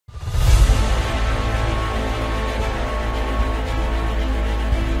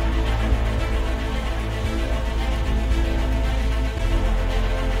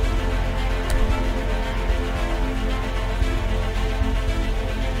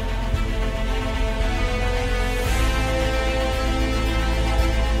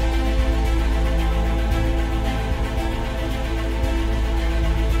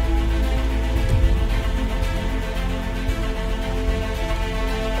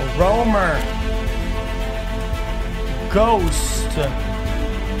Roamer. Ghost.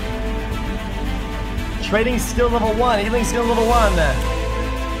 Trading skill level 1. Healing skill level 1.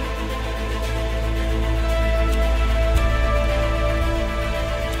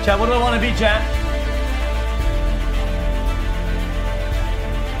 Chat, what do I want to be, chat?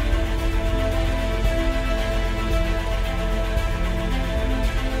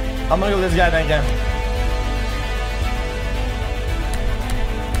 I'm gonna go with this guy, thank you.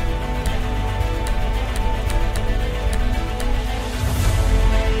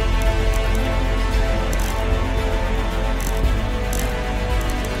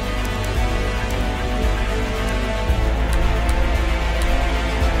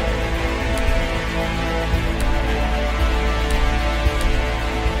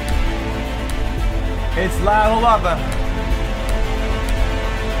 It's loud, hold up.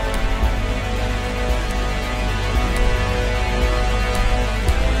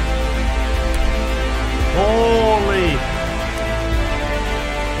 Holy.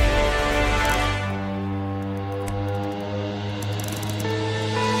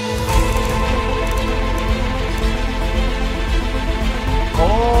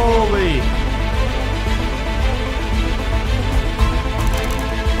 Holy.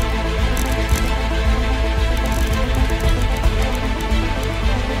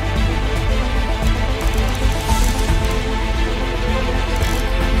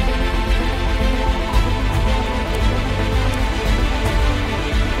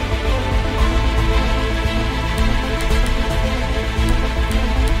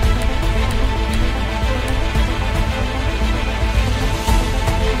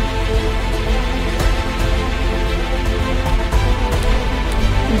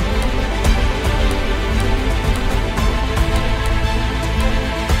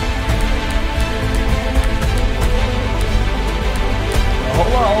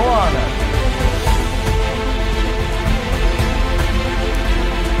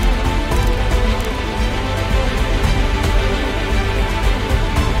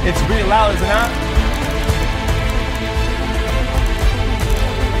 It's really loud, is it not?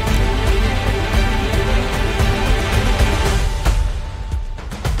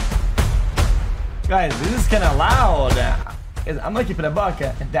 Guys, this is kind of loud. I'm gonna keep it a buck.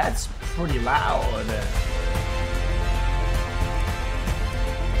 That's pretty loud.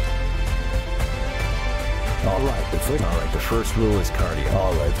 Alright, the first rule is cardio.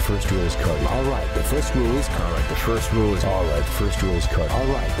 Alright, the first rule is cardio. Alright, the first rule is alright, the first rule is alright, the first rule is cardio.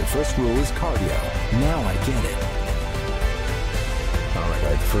 Alright, the first rule is cardio. Now I get it. Alright,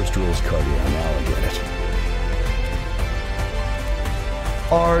 the first rule is cardio. Now I get it.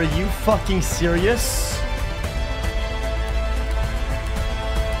 Are you fucking serious?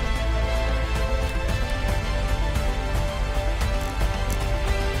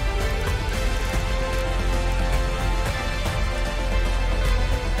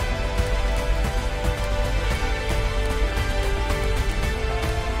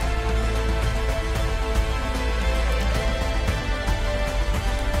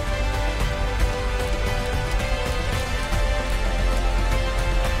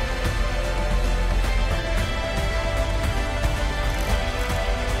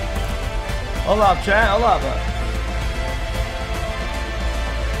 Hold up, chat, hold up.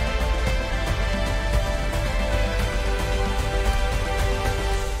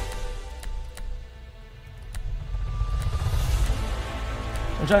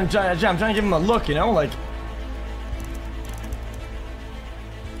 I'm trying to give him a look, you know, like.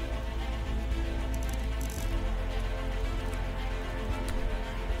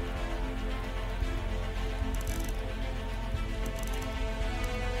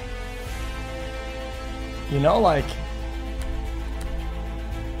 You know, like.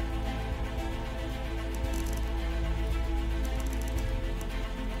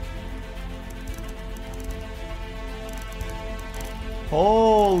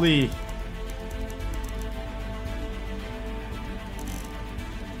 Holy.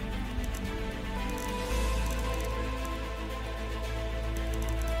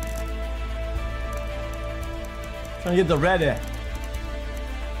 Trying to get the red.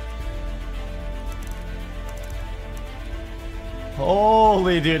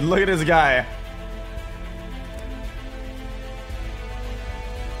 Holy dude, look at this guy.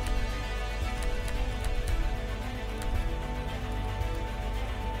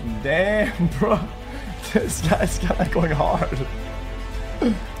 Damn, bro. This guy's kind of going hard.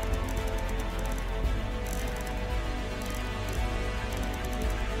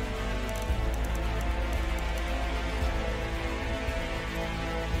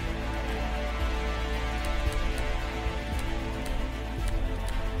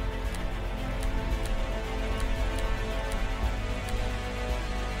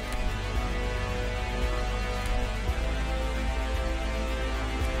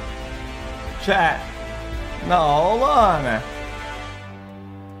 Chat. No, hold on.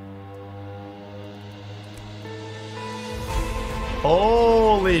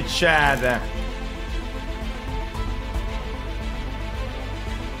 Holy Chad.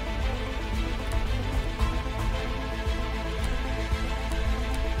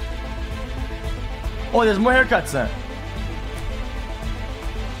 Oh, there's more haircuts.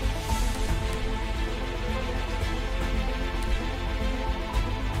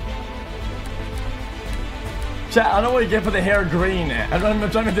 Chat, I don't know what you get for the hair green. I'm trying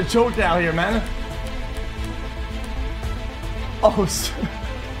to make the choke out here, man. Oh,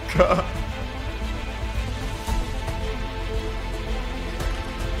 God.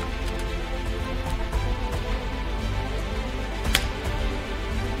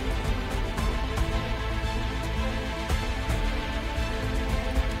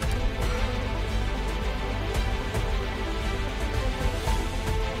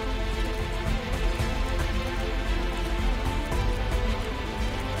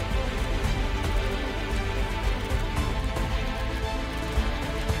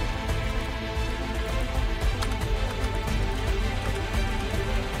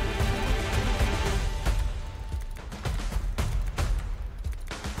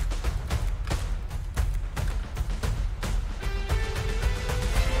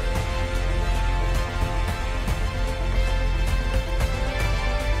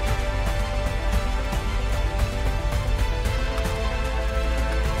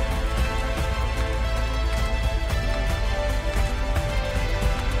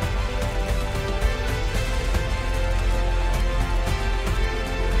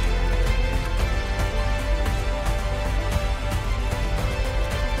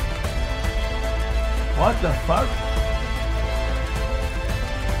 What the fuck?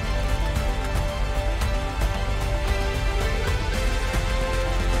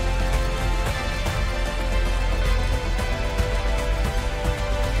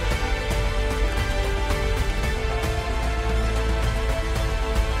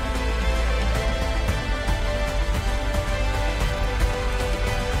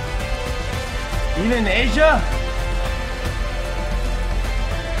 Even in Asia?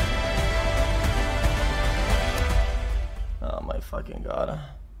 Oh my fucking god.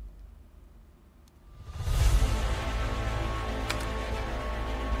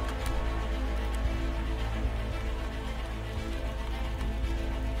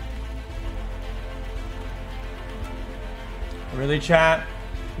 Really, chat?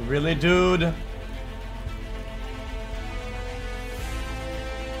 Really, dude?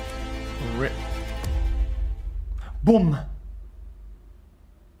 Boom.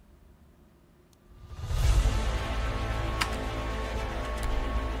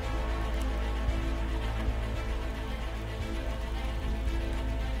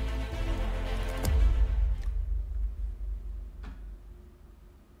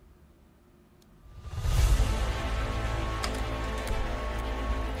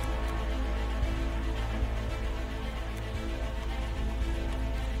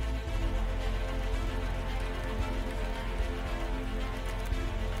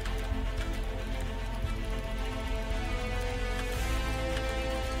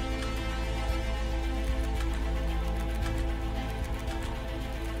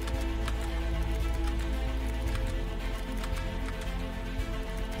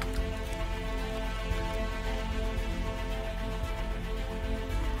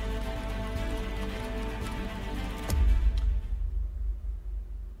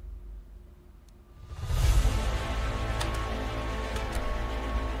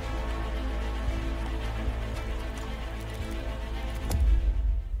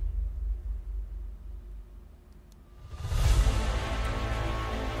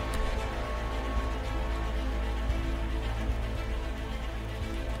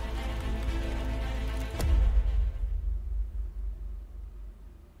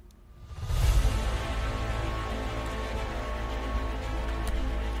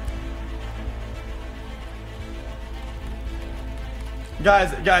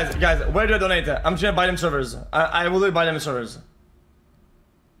 Guys, where do I donate? I'm just gonna buy them servers. I will literally buy them servers.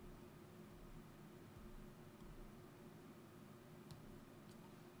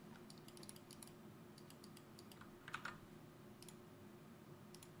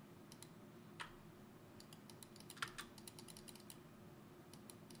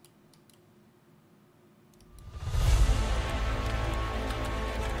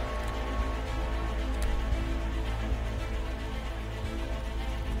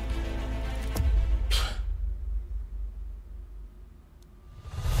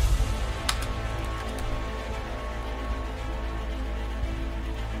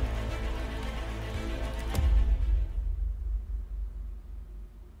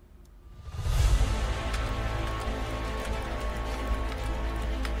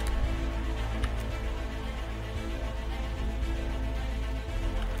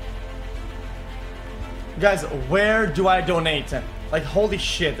 Guys, where do I donate? Like, holy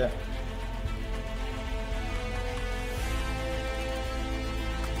shit.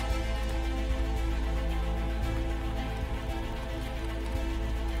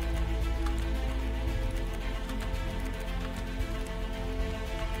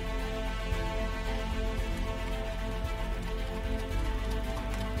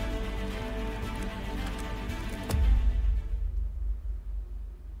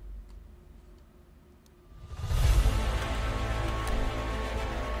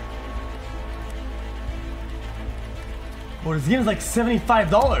 Well, this game is like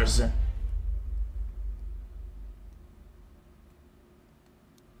 $75.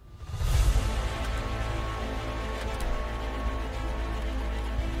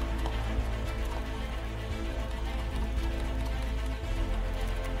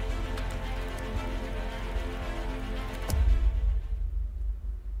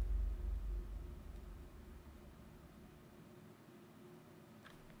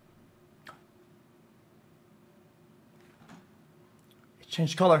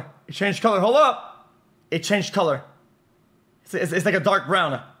 Changed color. It changed color. Hold up. It changed color. It's like a dark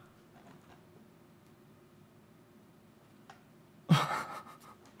brown.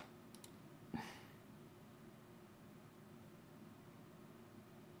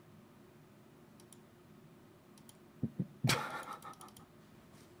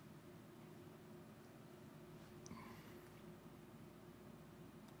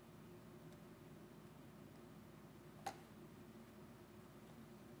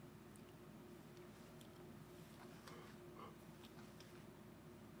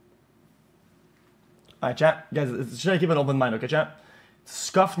 Alright, chat. Guys, should I keep an open mind, okay, chat?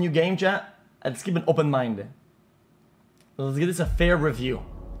 Scuff new game, chat. Let's keep an open mind. Let's give this a fair review.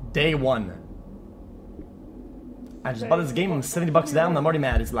 Day 1. I just bought this game, I'm 70 bucks down, I'm already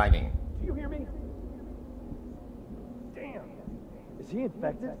mad, it's lagging. Do you hear me? Damn. Is he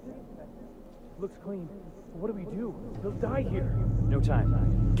infected? Looks clean. What do we do? He'll die here. No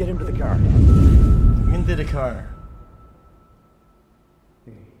time. Get him to the car. Into the car.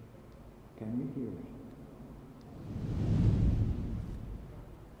 Hey, can you hear me?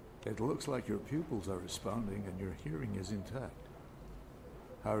 It looks like your pupils are responding and your hearing is intact.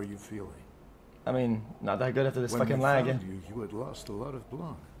 How are you feeling? I mean, not that good after this When fucking we lag. found you had lost a lot of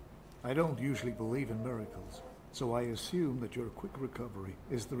blood. I don't usually believe in miracles, so I assume that your quick recovery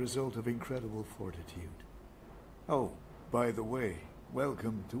is the result of incredible fortitude. Oh, by the way,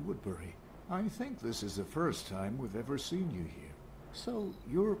 welcome to Woodbury. I think this is the first time we've ever seen you here, so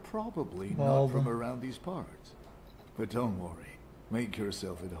you're probably Well, not from around these parts. But don't worry, make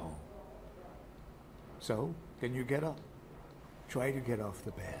yourself at home. So, can you get up? Try to get off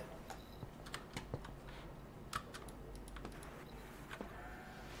the bed.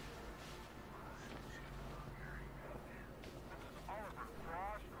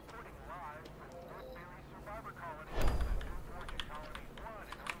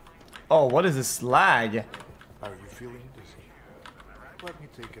 Oh, what is this lag? Are you feeling dizzy? Let me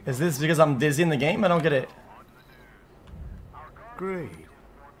take a Is this because I'm dizzy in the game? I don't get it. Great.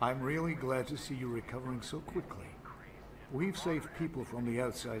 I'm really glad to see you recovering so quickly. We've saved people from the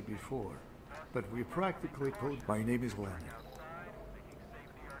outside before, but we practically pulled... My name is Leonard.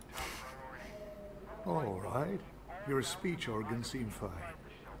 All right. Your speech organs seem fine.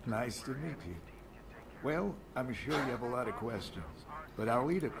 Nice to meet you. Well, I'm sure you have a lot of questions, but I'll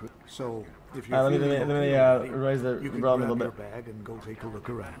lead a quick... So, if you're let me okay, raise the you can volume a grab little your bit. bag and go take a look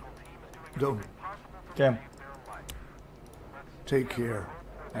around. Don't. Okay. Take care.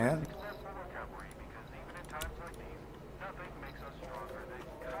 And...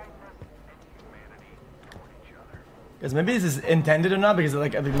 Because maybe this is intended or not, because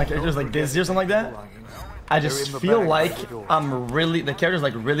like I think my character's like dizzy or something like that. I just feel like I'm really, the character's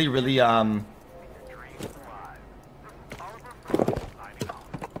like really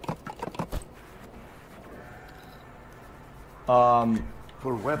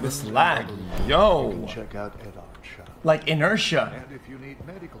For weapons, this lag, yo, check out Edard's shop. like inertia, And if you need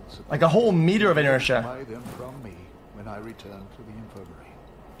medical support, like a whole meter of inertia. buy them from me when I return to the infirmary.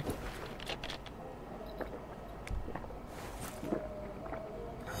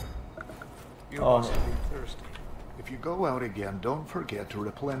 You must be thirsty. If you go out again, don't forget to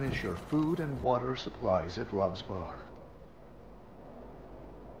replenish your food and water supplies at Rob's bar.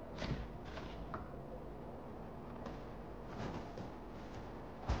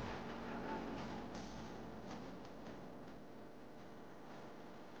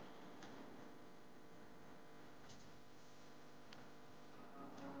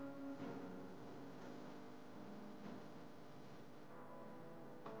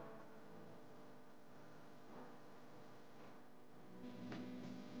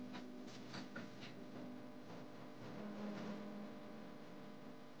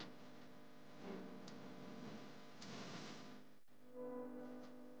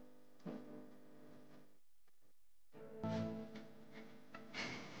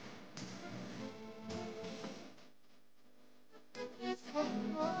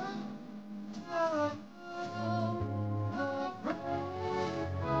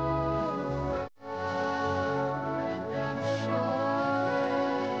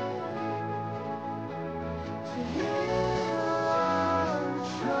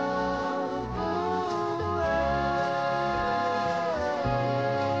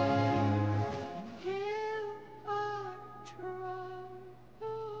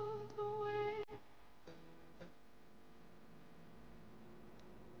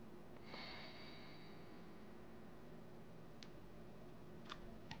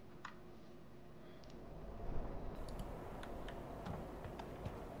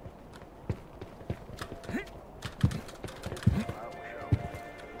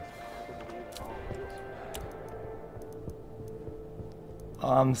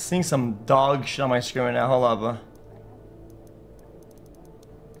 I'm seeing some dog shit on my screen right now. Hold up.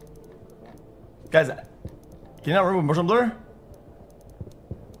 Guys, can you not remove motion blur?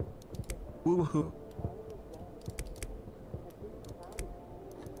 Woohoo.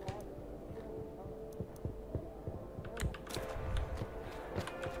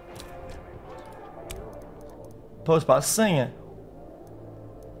 Post-processing.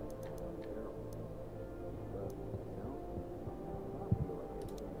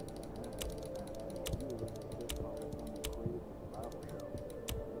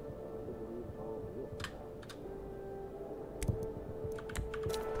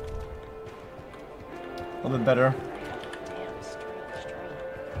 A little bit better.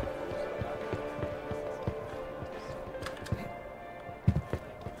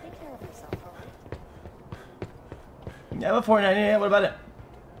 Yeah, but Fortnite, yeah, what about it?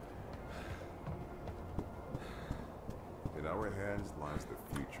 In our hands lies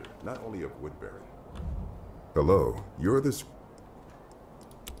the future, not only of Woodbury. Hello, you're this.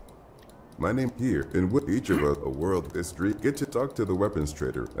 My name here, in what each of us a world history. Get to talk to the weapons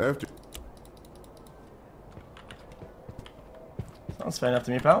trader after. Sounds fair enough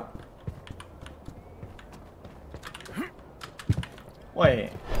to me, pal.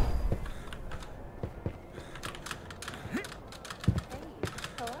 Wait.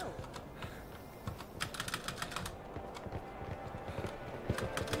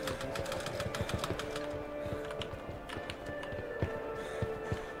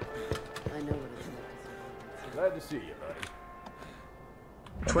 Glad to see you, buddy.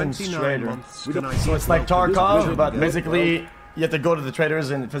 29 months. So it's like Tarkov, but basically you have to go to the traders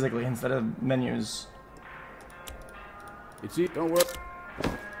and physically instead of menus. It's it. Don't worry.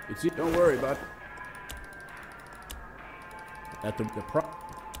 It's it. Don't worry about. At the pro.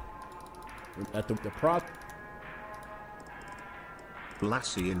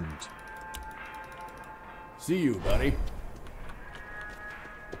 Lassie and. See you, buddy.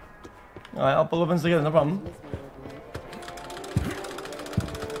 Alright, I'll put weapons together, no problem.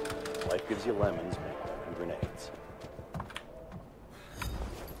 Life gives you lemons, and grenades.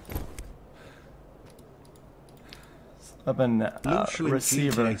 Weapon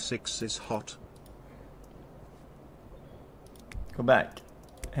receiver. GTA 6 is hot. Go back.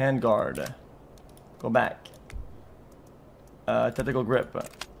 Handguard. Go back. Tactical grip.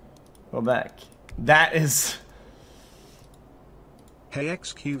 Go back. That is. Hey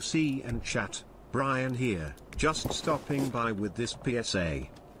xQc and chat, Brian here, just stopping by with this PSA.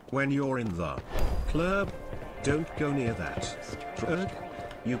 When you're in the club, don't go near that drug.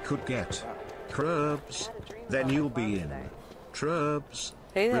 You could get crabs, then you'll be in trubs.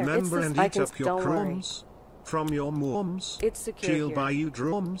 Hey there, Remember it's and the eat up your don't worry. crumbs from your moms. It's secure She'll here. buy you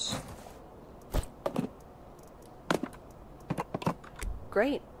drums.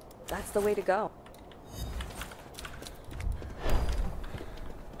 Great. That's the way to go.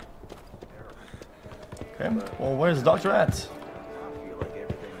 Okay, well, where's the doctor at?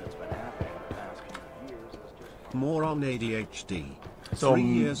 More on ADHD. So, 3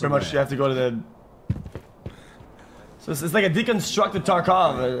 years pretty much away. you have to go to the. So, it's like a deconstructed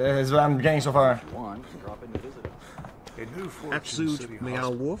Tarkov, is what I'm getting so far. A new Fortune Absolute City meow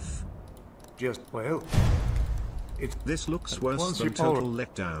hospital. woof. Just, well, it's This looks worse once than you total pull-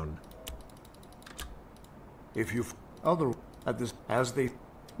 letdown. if you've other at this as they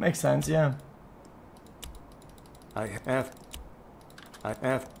Makes sense, yeah. I have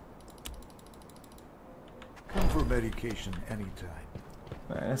come for medication anytime.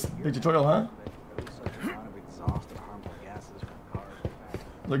 Alright, that's a big tutorial, huh?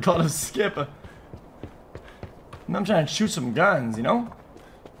 They're called a skip. I'm trying to shoot some guns, you know?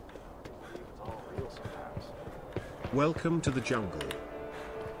 Welcome to the jungle.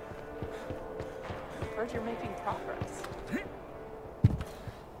 Heard you're making progress.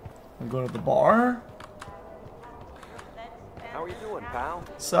 I'm going to the bar. How are you doing, pal?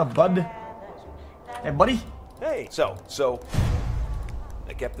 What's up, bud? Hey, buddy. Hey. So,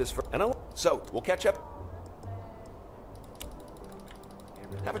 I kept this for. So, we'll catch up.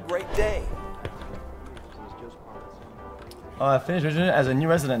 Have a great day. Finish registration as a new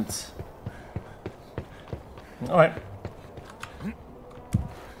resident. Alright.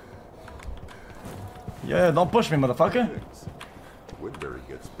 Yeah, don't push me, motherfucker. Woodbury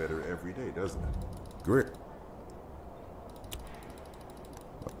gets better every day, doesn't it? Great.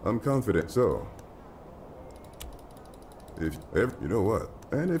 I'm confident so. If ever, you know what?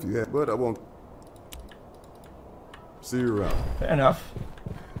 And if you have, but I won't. See you around. Fair enough.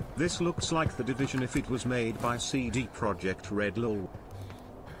 This looks like The Division if it was made by CD Projekt Red lol.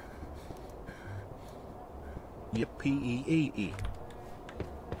 Yippee.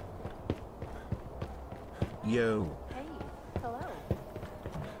 Yo. Hey, hello.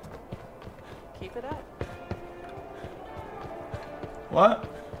 Keep it up. What?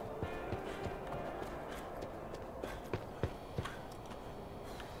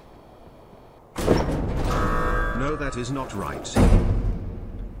 No, that is not right.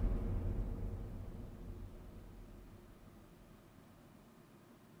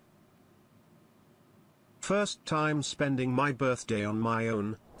 First time spending my birthday on my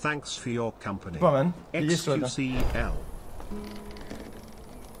own. Thanks for your company. Come on, man. xQcl.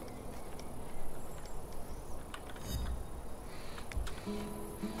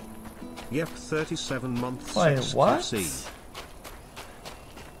 Yep, 37 months. Wait, xQc. what?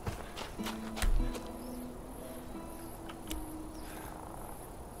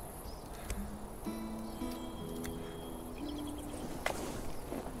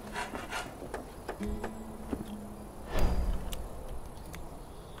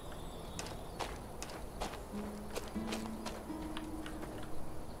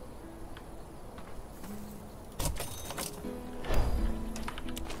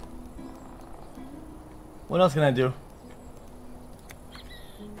 What else can I do?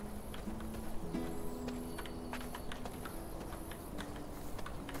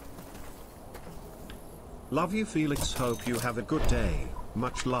 Love you, Felix. Hope you have a good day.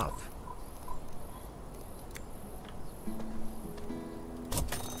 Much love.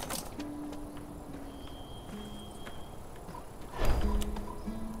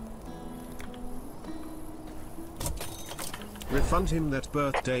 Refund him that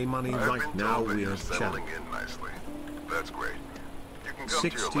birthday money right now, weird chat. In nicely. That's great. You can come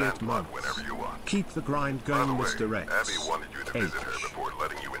 68 to your landmark months. whenever you want. Keep the grind By going, the way, Mr. X. Abby wanted you to visit her before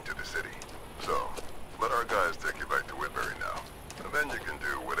letting you into the city. So, let our guys take you back to Woodbury now. And then you can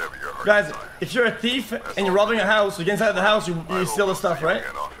do whatever your heart Guys, desires. if you're a thief and you're robbing a house, you get inside the house, you steal the stuff, right?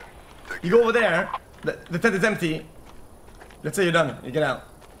 You go over there, the tent is empty. Let's say you're done, you get out.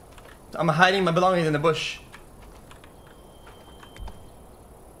 I'm hiding my belongings in the bush.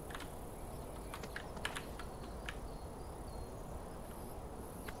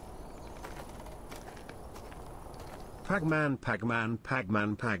 Pagman, Pagman,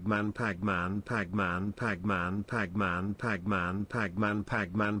 Pagman, Pagman, Pagman, Pagman, Pagman, Pagman, Pagman, Pagman,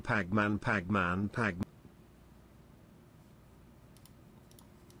 Pagman, Pagman, Pagman, Pagman.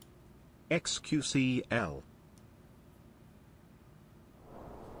 xQcl.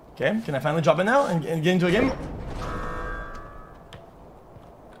 Okay, can I finally drop in now and get into a game?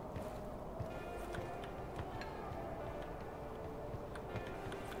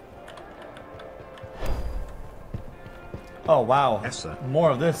 Oh wow, Yes, sir. more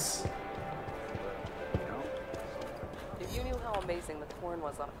of this. If you knew how amazing the corn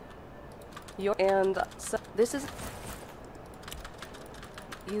was on your and so this is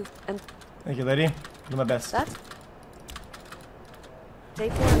you and Thank you, lady. Do my best. that's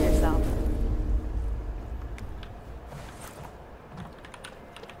take care of yourself.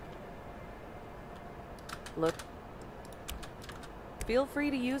 Look. Feel free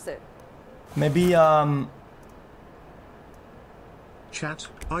to use it. Maybe Chat,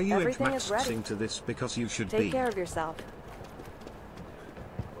 are you Everything is ready. Xmaxing to this because you should Take be? care of yourself.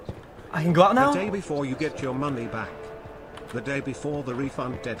 I can go out now? The day before you get your money back. The day before the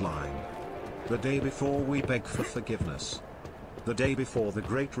refund deadline. The day before we beg for forgiveness. The day before the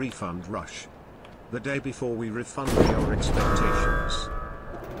great refund rush. The day before we refund your expectations.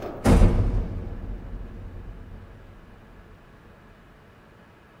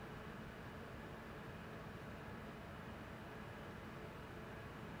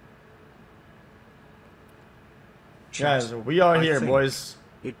 Guys, we are I here, think boys.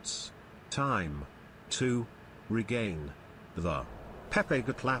 It's time to regain the Pepe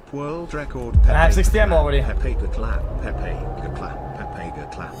Clap world record. I have 60 ammo already. Pepe Clap, Pepe Clap, Pepe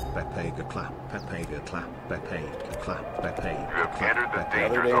Clap, Pepe Clap, Pepe Clap, Pepe Clap, Pepe. You have entered the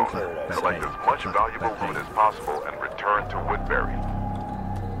danger zone. Collect as much valuable loot as possible and return to Woodbury.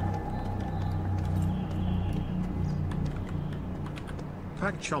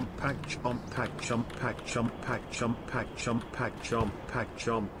 pack chomp pack chomp pack chomp pack chomp pack chomp pack chomp pack chomp pack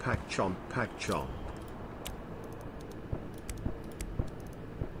chomp pack chomp pack chomp.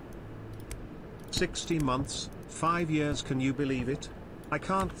 $60 months, 5 years, can you believe it? I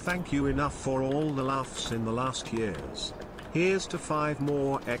can't thank you enough for all the laughs in the last years. Here's to 5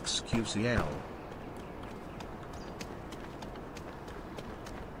 more xQcl.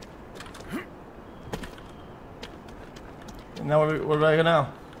 Now where do I go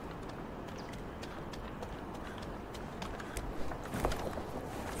now?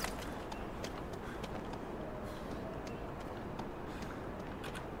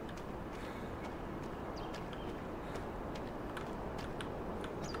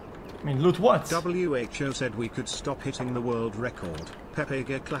 I mean, loot what? WHO said we could stop hitting the world record.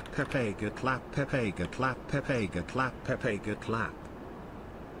 Pepega clap, Pepega clap, Pepega clap, Pepega clap, Pepega clap.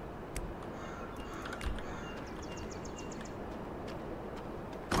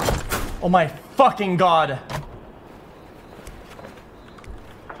 Oh my fucking god!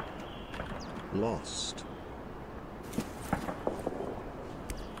 Lost.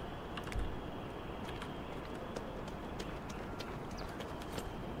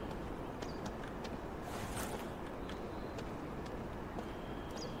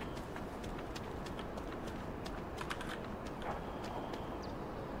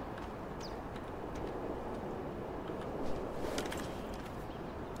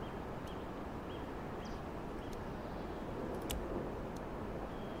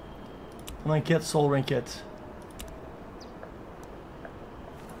 Rinket, soul rinket.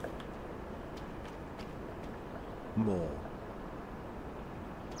 More.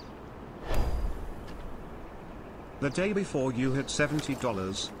 The day before you had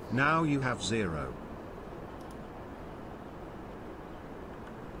 $70, now you have 0.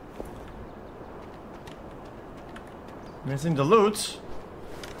 Missing the loot?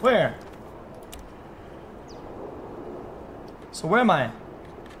 Where? So where am I?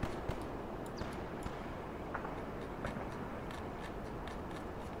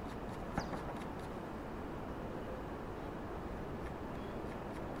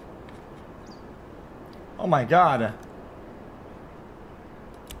 Oh my god.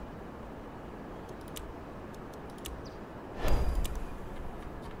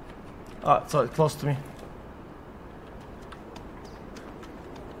 Oh, so it's close to me.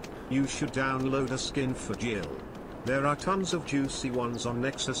 You should download a skin for Jill. There are tons of juicy ones on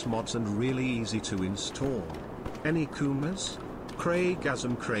Nexus mods and really easy to install. Any Kumas?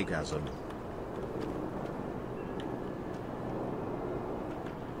 Craigasm, Craigasm.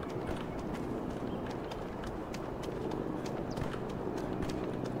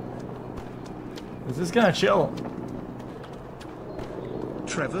 Is this gonna chill?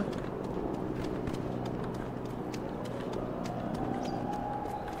 Trevor?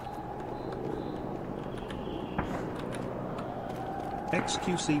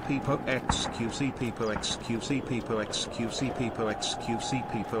 XQC Peepo, XQC Peepo, XQC Peepo, XQC Peepo, XQC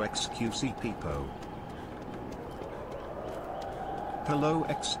Peepo, XQC Peepo. Hello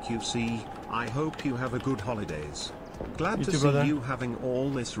XQC, I hope you have a good holidays. Glad You to too, see brother. you having all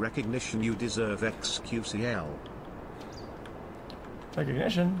this recognition. You deserve xQcl.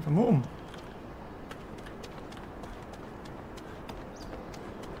 Recognition? From whom?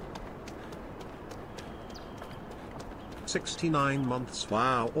 $69 months.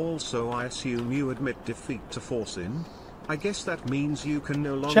 Wow. Also, I assume you admit defeat to force in. I guess that means you can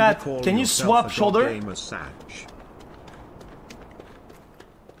no longer Chat, call can you yourself swap a god shoulder? gamer Sag.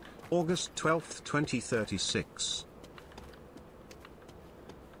 August 12th, 2036.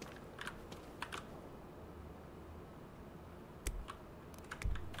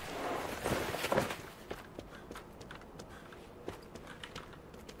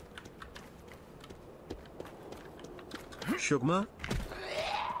 Shugma?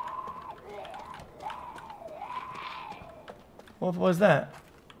 What was that?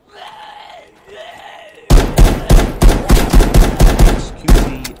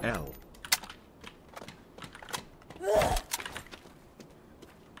 XQCL.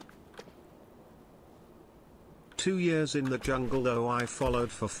 Two years in the jungle, though I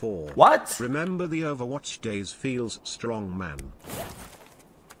followed for 4. What? Remember the Overwatch days, feels strong, man.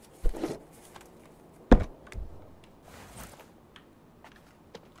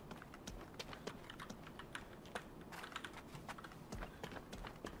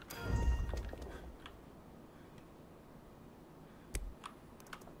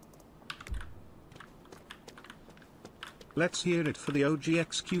 Let's hear it for the OG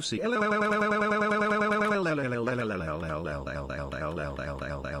XQC.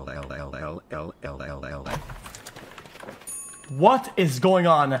 What is going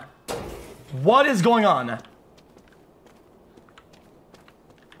on? What is going on?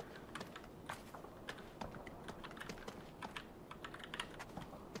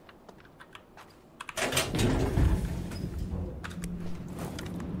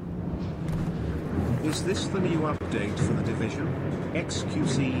 Is this the new update for the Division?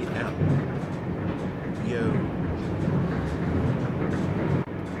 xQcL. Yo.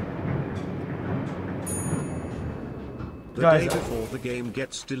 The Guys, day before the game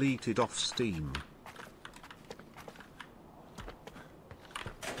gets deleted off Steam.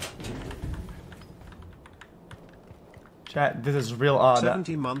 Chat, this is real odd.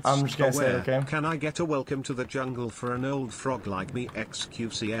 70 months I'm just gonna say it, okay? Can I get a welcome to the jungle for an old frog like me?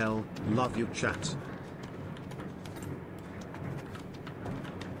 xQcL. Love you, chat.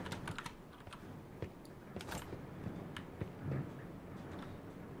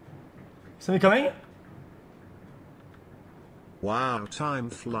 Somebody coming? Wow, time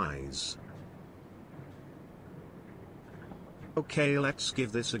flies. Okay, let's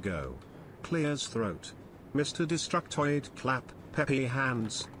give this a go. Clears throat. Mr. Destructoid clap, peppy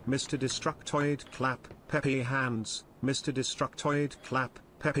hands. Mr. Destructoid clap, peppy hands. Mr. Destructoid clap,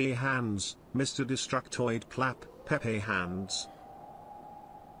 peppy hands. Mr. Destructoid clap, peppy hands.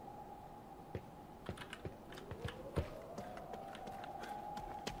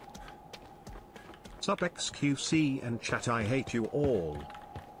 Sup xQc and chat, I hate you all.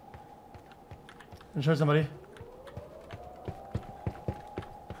 I'm sure somebody.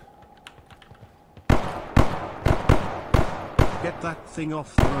 Get that thing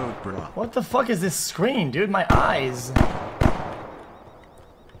off the road, bruh. What the fuck is this screen, dude? My eyes.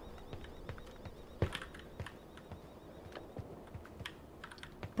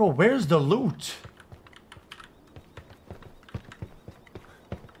 Bro, where's the loot?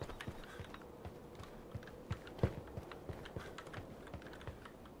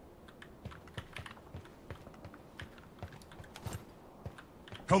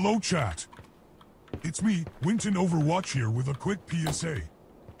 Hello, chat. It's me, Winton Overwatch here with a quick PSA.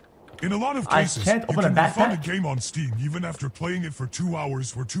 In a lot of cases, can't you open a can refund a backpack? game on Steam even after playing it for 2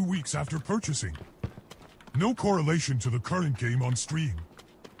 hours or 2 weeks after purchasing. No correlation to the current game on stream.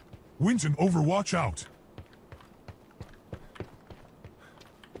 Winton Overwatch out.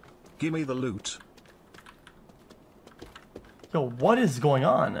 Gimme the loot. Yo, what is going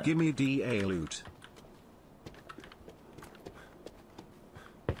on? Gimme DA loot.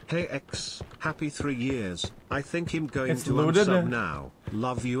 Hey X, happy 3 years. I think I'm going It's to looted. unsub now.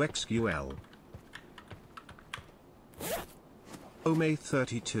 Love you XQL. Oh, May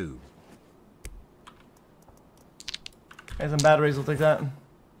 32. Hey, some batteries, we'll take that.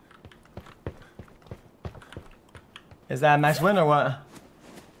 Is that a max win or what?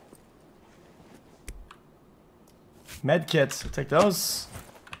 Med kits, we'll take those.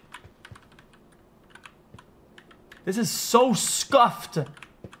 This is so scuffed.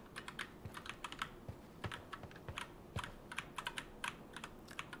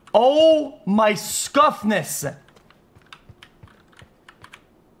 Oh my scuffness!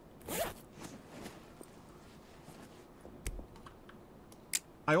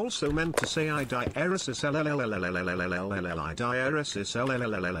 I also meant to say I diaresis diaresis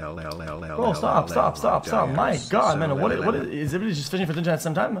Bro, stop. My god, man, what is everybody just fishing for attention at the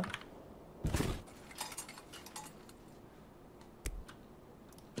same time?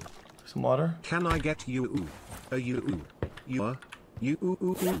 Some water. Can I get you a you you Did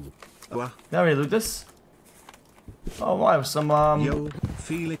I already loot this? Oh wow, some Yo,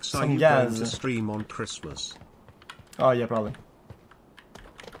 Felix, are some you gas. going to stream on Christmas? Oh yeah, probably.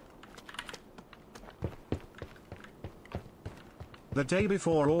 The day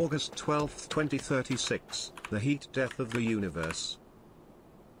before August 12th, 2036, the heat death of the universe.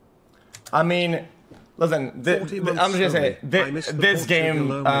 I mean, listen, I'm just gonna say, this game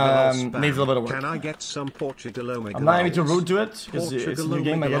needs a little bit of work. Can I get some Portugal Omega? I'm not gonna be too rude to it, because it's a new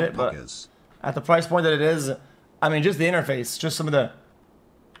game, I get it, but at the price point that it is, I mean, just the interface, just some of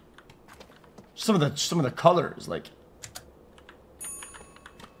the colors, like.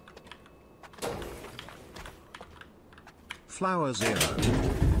 Flower Zero.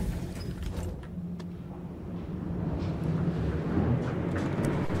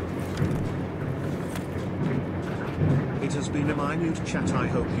 It has been a minute chat. I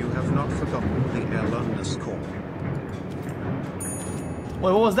hope you have not forgotten the L_. Wait,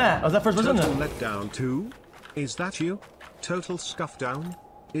 what was that? Was that first person? Total letdown 2? Is that you? Total scuff down?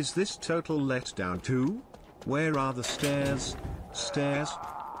 Is this total letdown 2? Where are the stairs? Stairs?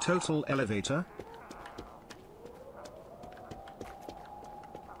 Total elevator?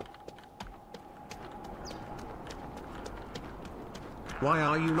 Why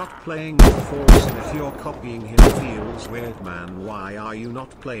are you not playing with Forsen if you're copying him? Feels weird, man. Why are you not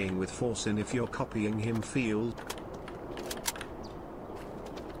playing with Forsen if you're copying him? Feels...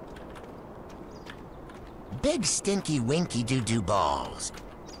 Big stinky winky doo-doo balls.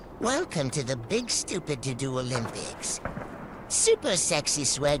 Welcome to the big stupid doo-doo Olympics. Super sexy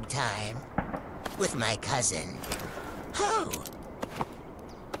swag time. With my cousin. Ho!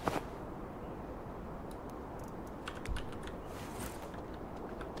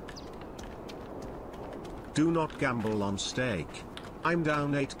 Do not gamble on stake. I'm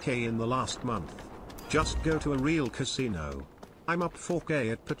down 8k in the last month. Just go to a real casino. I'm up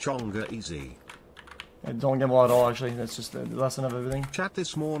 4k at Pachonga easy. I don't gamble at all, actually. That's just the lesson of everything. Chat,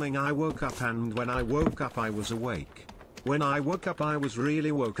 this morning I woke up, and when I woke up I was awake. When I woke up I was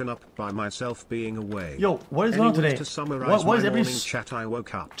really woken up by myself being awake. Yo, what is going on today? To summarize what is my every morning chat, I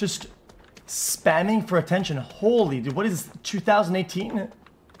woke up. Just spamming for attention. Holy dude, what is this, 2018?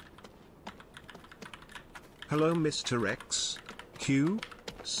 Hello Mr. X, Q,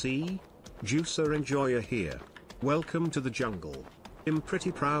 C, Juicer Enjoyer here. Welcome to the jungle. I'm pretty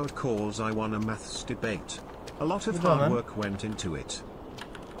proud cause I won a maths debate. A lot of hard work went into it.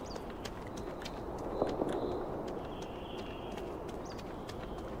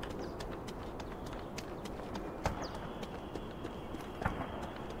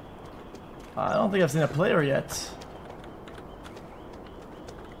 I don't think I've seen a player yet.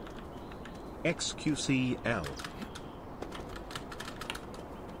 xQcl.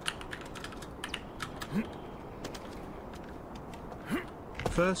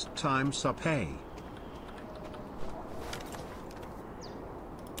 First time sub, hey.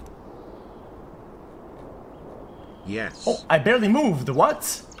 Yes. Oh, I barely moved.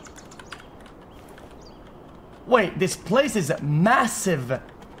 What? Wait, this place is massive.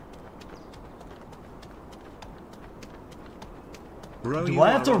 Bro, do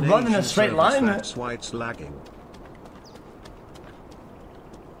I have to run in a straight line? That's why it's lagging.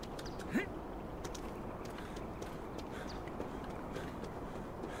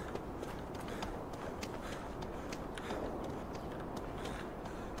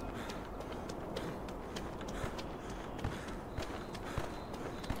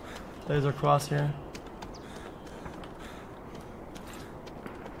 There's a cross here.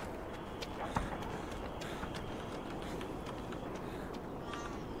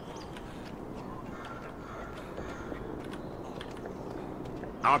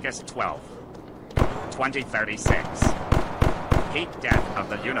 August 12th, 2036. Peak death of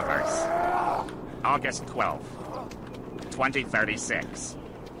the universe. August 12th, 2036.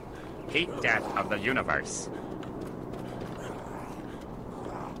 Peak death of the universe.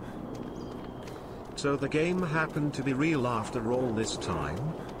 So the game happened to be real after all this time?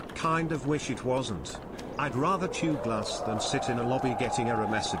 Kind of wish it wasn't. I'd rather chew glass than sit in a lobby getting error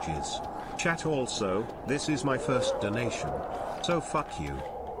messages. Chat, also, this is my first donation. So fuck you.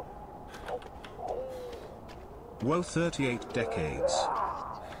 Woe 38 decades.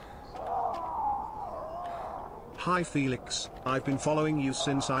 Hi Felix, I've been following you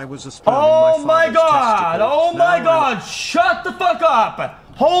since I was a sperm in my father's testicle. Oh my god! Shut the fuck up!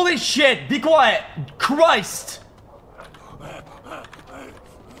 Holy shit! Be quiet! Christ!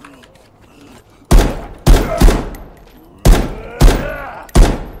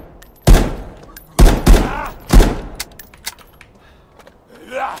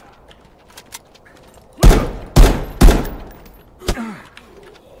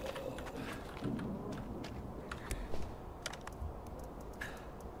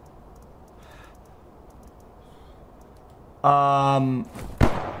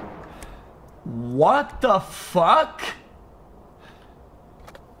 What the fuck?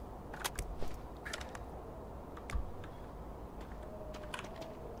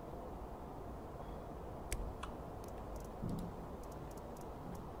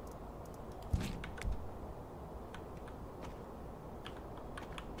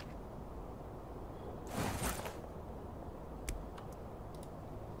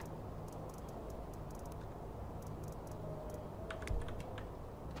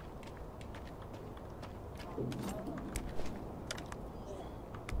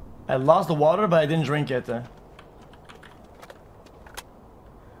 I lost the water, but I didn't drink it.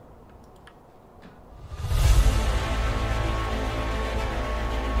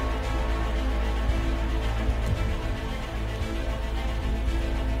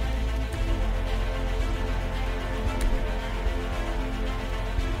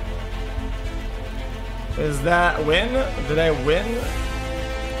 Is that win? Did I win?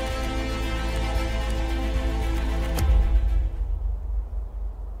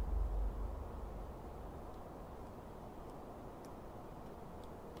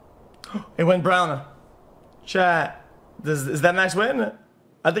 It went brown. Chat. Is that max win?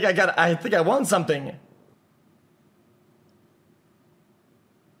 I think I won something.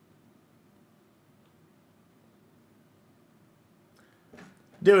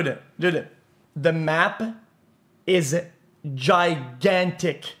 Dude, the map is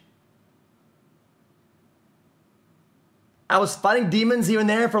gigantic. I was fighting demons here and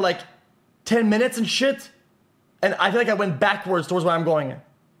there for like 10 minutes and shit, and I feel like I went backwards towards where I'm going.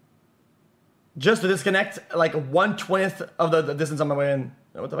 Just to disconnect like 1/20 of the distance on my way in.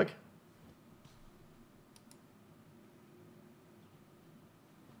 What the fuck?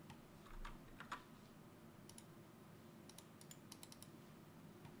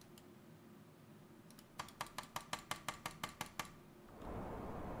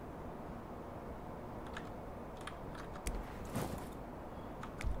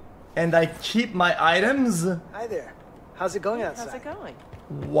 And I keep my items. Hi there. How's it going outside? How's it going?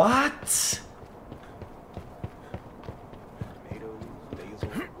 What? Tomatoes, basil,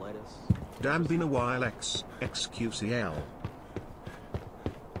 lettuce. Damn, been a while, xQcl.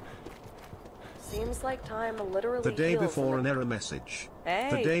 Seems like time literally The day heals before in an error message. Hey.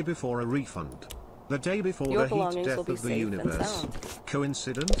 The day before a refund. The day before Your the heat belongings will death be of the safe and universe. sound.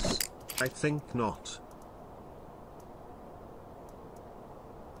 Coincidence? I think not.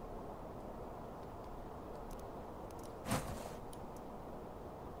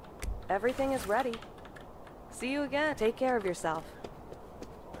 Everything is ready. See you again. Take care of yourself.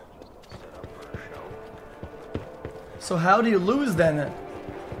 So how do you lose then?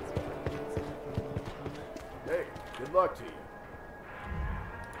 Hey, good luck to you.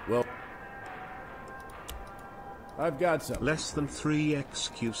 Well, I've got some. Less than 3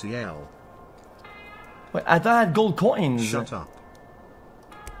 xQcl. Wait, I thought I had gold coins. Shut up.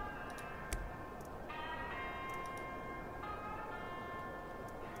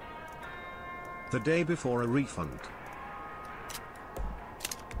 The day before a refund.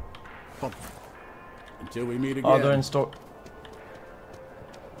 Pop. Until we meet again. Oh, they're in store.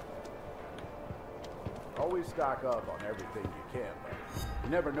 Always stock up on everything you can, but you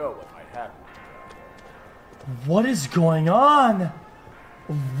never know what might happen. What is going on?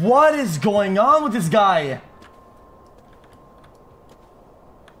 What is going on with this guy?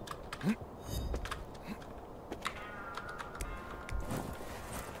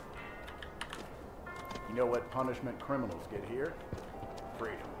 You know what punishment criminals get here?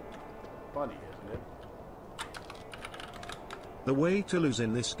 Freedom. Funny, isn't it? The way to lose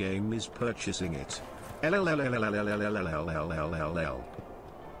in this game is purchasing it. LLLLLLLLLLLLLL.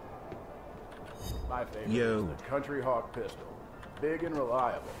 My favorite Yo. is the Country Hawk pistol. Big and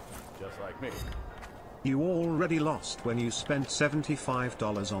reliable, just like me. You already lost when you spent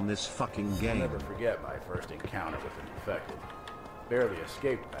 $75 on this fucking I'll game. never forget my first encounter with an infected. Barely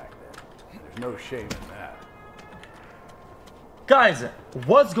escaped back then. There's no shame in that. Guys,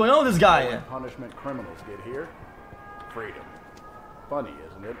 what's going on with this guy? What punishment criminals get here? Freedom. Funny,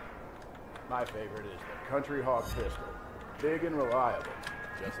 isn't it? My favorite is the Country Hawk pistol. Big and reliable,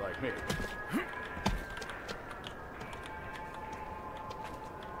 just like me.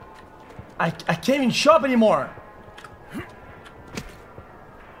 I can't even shop anymore.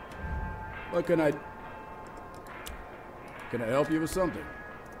 What can I help you with something?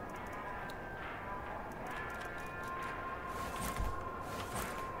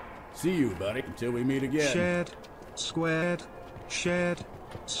 See you, buddy, until we meet again. Shared, squared, shared,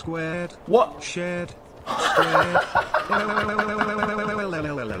 squared. What? Shared, squared.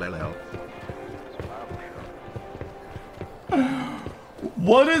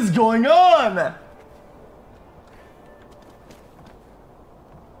 What is going on?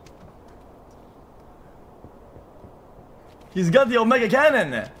 He's got the Omega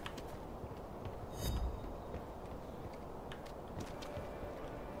Cannon.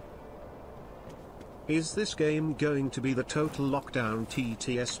 Is this game going to be the Total Lockdown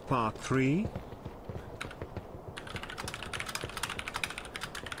TTS Part 3?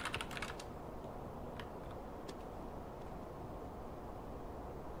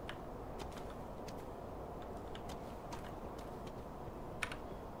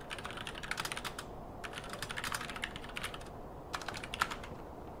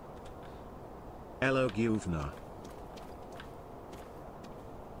 Hello, Guvna.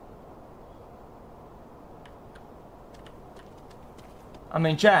 I'm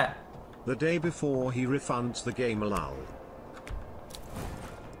in chat. The day before he refunds the game lol.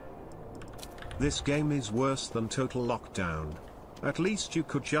 This game is worse than Total Lockdown. At least you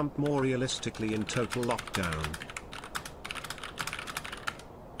could jump more realistically in Total Lockdown.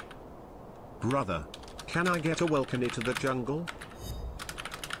 Brother, can I get a welcome to the jungle?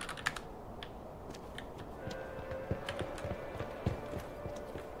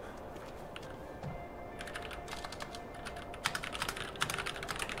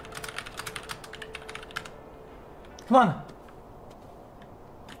 Come on.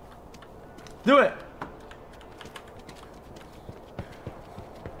 Do it.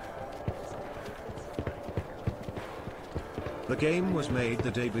 The game was made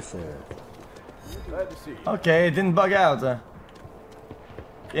the day before. Glad to see you. Okay, it didn't bug out.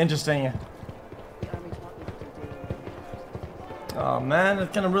 Interesting. Oh man,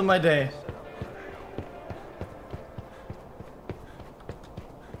 it kind of ruined my day.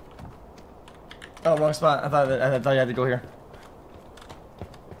 Oh, wrong spot. I thought you had to go here.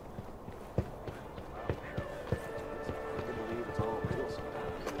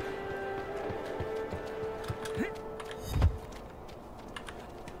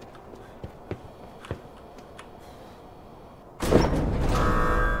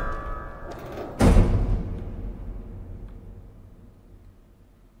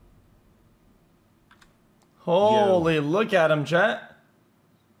 Holy, look at him, chat.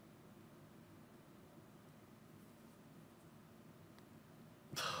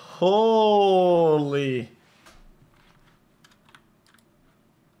 Holy.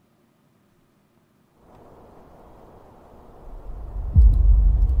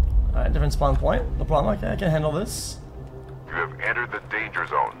 Alright, different spawn point. No problem. Okay, I can handle this. You have entered the danger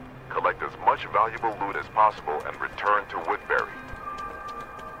zone. Collect as much valuable loot as possible and return to Woodbury.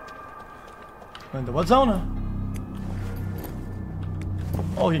 In the what zone?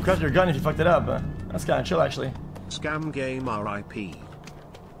 Oh, you can craft your gun if you fucked it up. That's kind of chill, actually. Scam game RIP.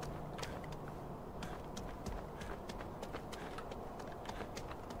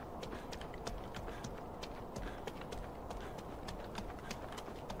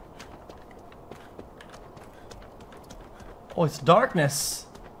 Oh, it's darkness.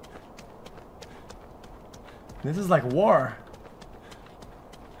 This is like war.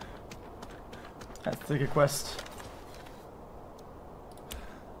 Let's take a quest.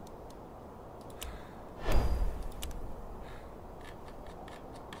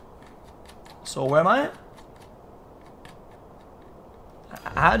 So where am I?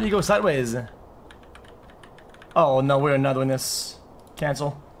 How do you go sideways? Oh no, we're not doing this.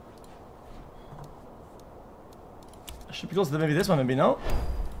 Cancel. Should be close to maybe this one, maybe no?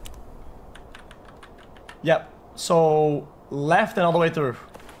 Yep. So left and all the way through.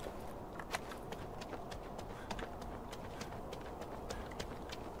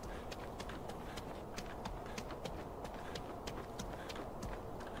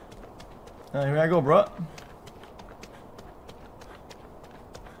 Here I go, bro.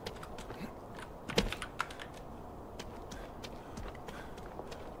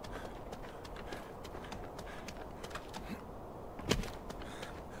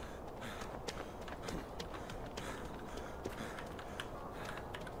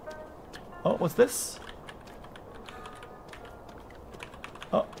 Oh, what's this?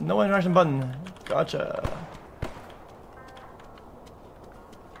 Oh, no interaction button. Gotcha.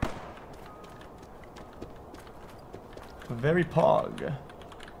 Very pog.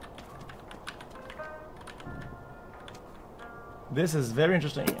 This is very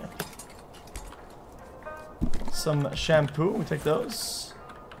interesting. Some shampoo, we take those.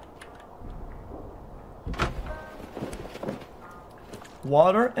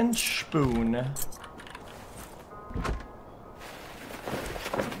 Water and spoon.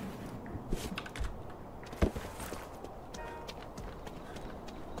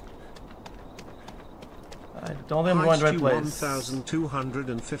 Don't think I'm going to the right place.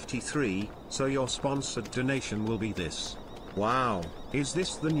 1253, so your sponsored donation will be this. Wow, is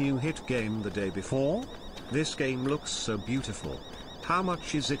this the new hit game the day before? This game looks so beautiful. How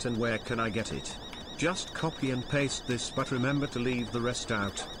much is it and where can I get it? Just copy and paste this, but remember to leave the rest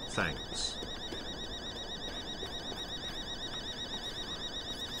out. Thanks.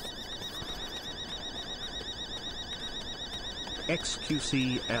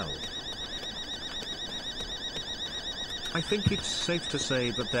 xQcL. I think it's safe to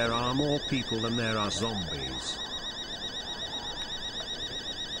say that there are more people than there are zombies.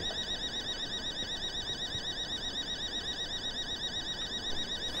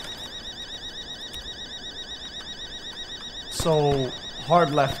 So,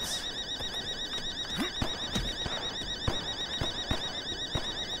 hard left.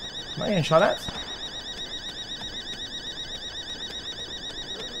 Am I getting shot at?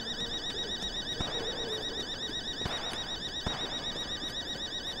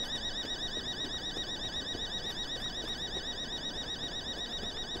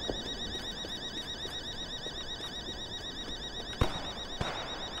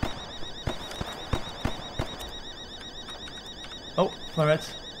 Oh,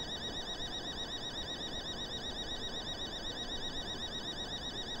 alright.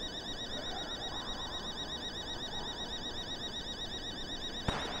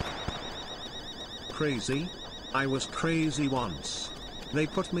 crazy? I was crazy once. They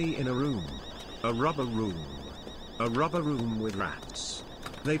put me in a room. A rubber room. A rubber room with rats.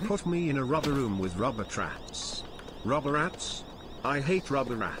 They put me in a rubber room with rubber traps. Rubber rats? I hate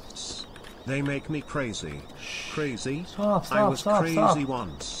rubber rats. They make me crazy. Crazy? I was crazy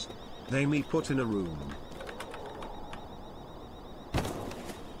once. They me put in a room.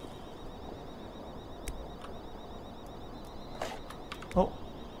 Oh.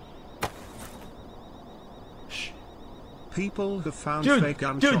 People have found fake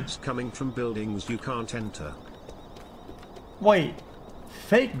gunshots coming from buildings you can't enter. Wait.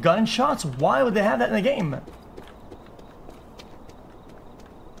 Fake gunshots? Why would they have that in the game?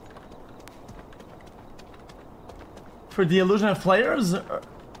 For the illusion of players?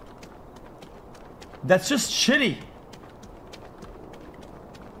 That's just shitty.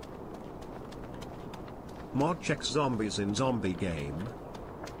 Mod checks zombies in zombie game.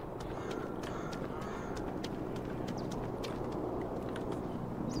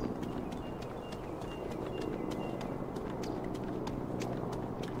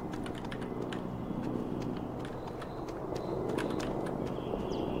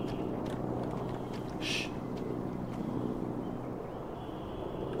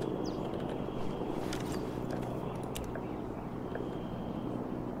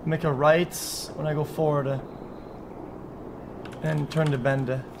 Make a right when I go forward and turn to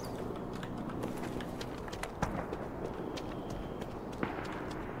bend.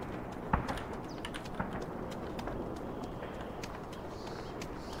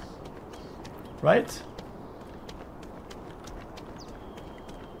 Right?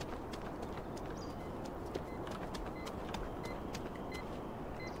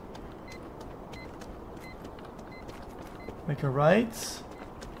 Make a right.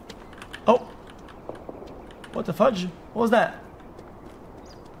 Oh! What the fudge? What was that?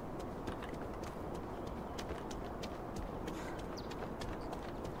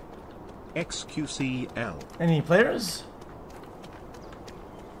 xQcL. Any players?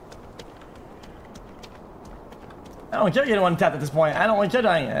 I don't care getting one tapped at this point. I don't want to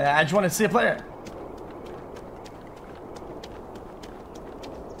dying. I just want to see a player.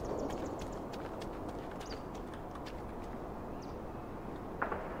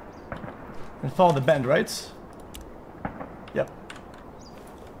 And follow the bend, right? Yep.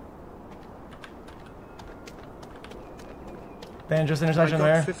 Dangerous intersection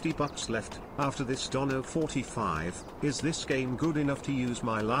I got there. $50 left. After this Dono 45, is this game good enough to use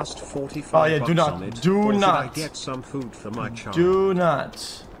my last 45 Oh yeah, bucks do not. on it? Do or not. Should I get some food for my child? Do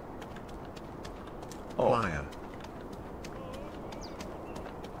not. Plier.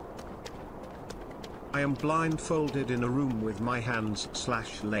 I am blindfolded in a room with my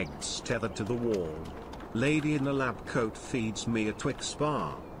hands/legs tethered to the wall. Lady in a lab coat feeds me a Twix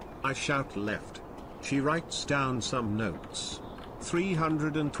bar. I shout left. She writes down some notes.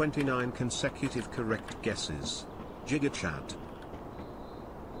 329 consecutive correct guesses. Giga chat.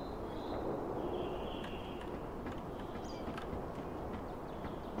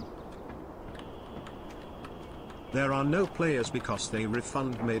 There are no players because they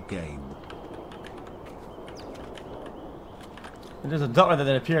refund mid-game. There's a dot right there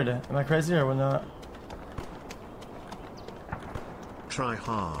that appeared. Am I crazy or not? Try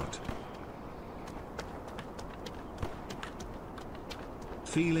hard.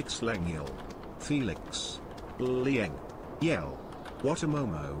 Felix Lengyel. Felix. Lieng. Yell. What a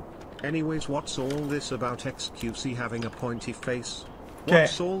momo. Anyways, what's all this about xQc having a pointy face?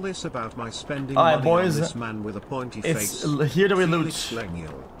 What's all this about my spending money boys, on this man with a pointy face? Here do we loot. Felix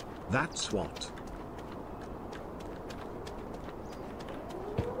Lengyel. That's what.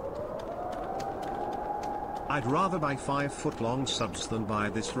 I'd rather buy 5-foot-long subs than buy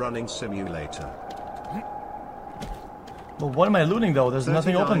this running simulator. Well, what am I looting though? There's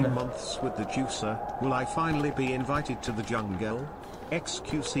nothing open. 39 months with the juicer. Will I finally be invited to the jungle?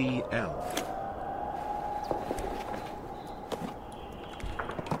 xQcL.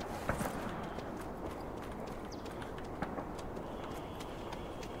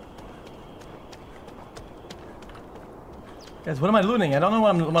 Guys, what am I looting? I don't know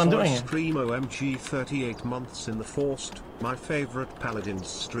what I'm doing. Stream OMG 38 months in the Forced, my favorite Paladin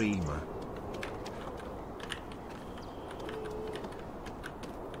streamer.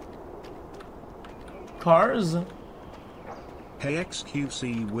 Cars? Hey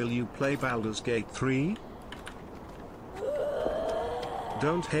xQc, will you play Baldur's Gate 3?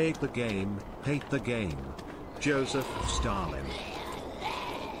 Don't hate the game, hate the game. Joseph Stalin.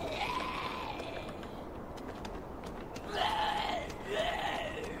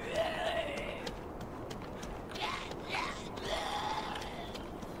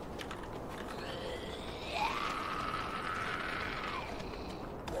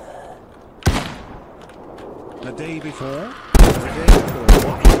 The day before? The day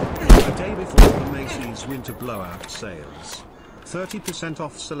before what? The day before the Macy's Winter Blowout sales. 30%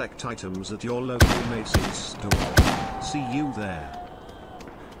 off select items at your local Macy's store. See you there.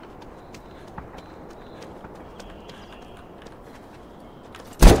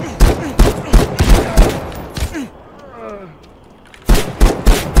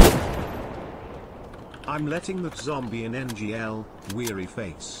 I'm letting that zombie in NGL, weary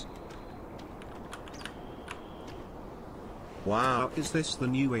face. Wow, is this the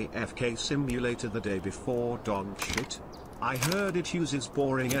new AFK simulator the day before Dogsh? I heard it uses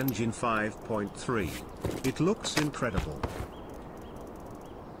boring engine 5.3. It looks incredible.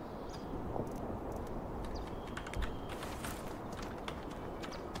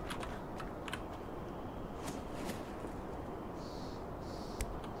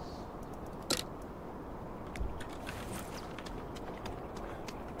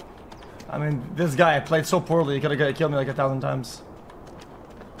 I mean, this guy played so poorly, he could have killed me like 1,000 times.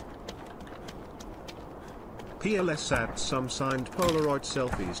 PLS adds some signed Polaroid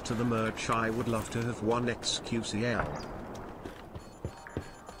selfies to the merch. I would love to have one xQcl.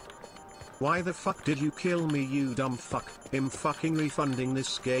 Why the fuck did you kill me, you dumb fuck? I'm fucking refunding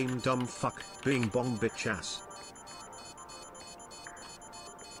this game, dumb fuck. Bing bong bitch ass.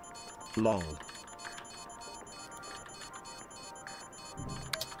 Lol.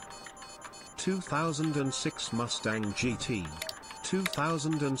 ...2006 Mustang GT.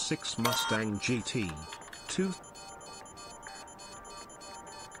 2006 Mustang GT.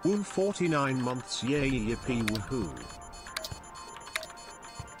 49 months, yay yippee woohoo.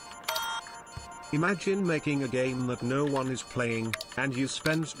 Imagine making a game that no one is playing, and you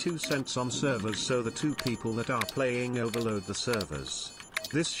spend 2 cents on servers so the 2 people that are playing overload the servers.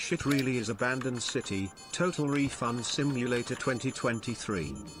 This shit really is Abandoned City, Total Refund Simulator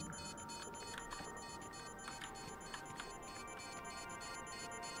 2023.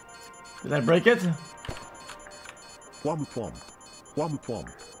 Did I break it? Womp womp. Womp womp.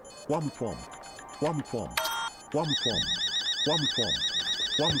 Womp womp. Womp womp. Womp womp. Womp womp.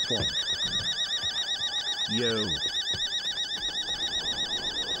 Womp womp. Yo.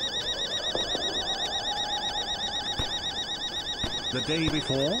 The day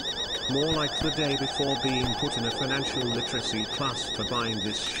before? More like the day before being put in a financial literacy class for buying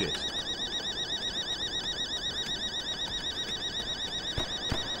this shit.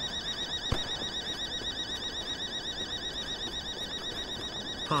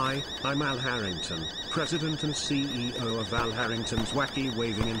 Hi, I'm Al Harrington, President and CEO of Al Harrington's Wacky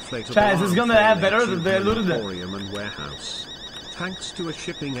Waving Inflatable Chaz, this is gonna have better than they alluded to. Emporium and Warehouse. Thanks to a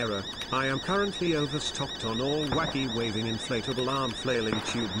shipping error, I am currently overstocked on all Wacky Waving Inflatable Arm Flailing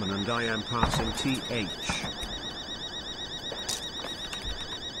Tubeman and I am passing TH.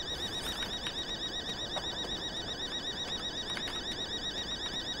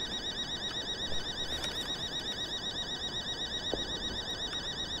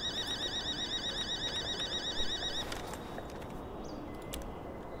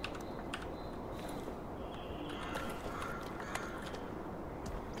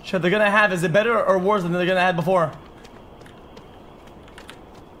 Shit, they're gonna have, is it better or worse than they're gonna have before?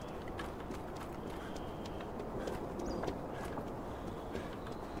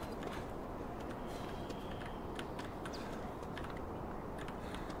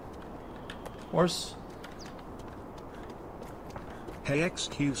 Worse? Hey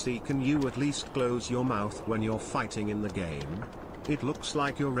xQc, can you at least close your mouth when you're fighting in the game? It looks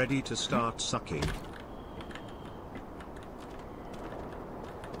like you're ready to start sucking.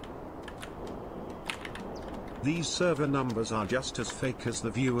 These server numbers are just as fake as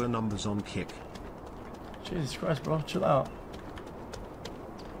the viewer numbers on Kick. Jesus Christ, bro, chill out.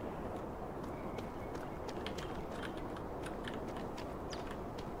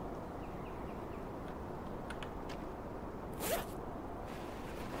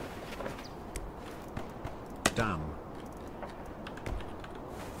 Damn.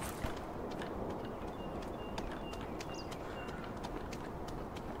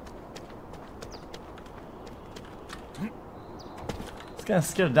 It's kind of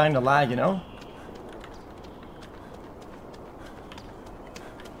scared dying to lag, you know?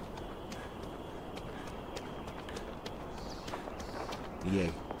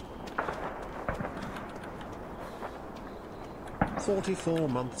 Yay. 44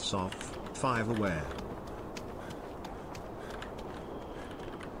 months off, 5 aware.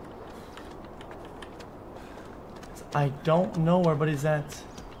 I don't know where everybody's at.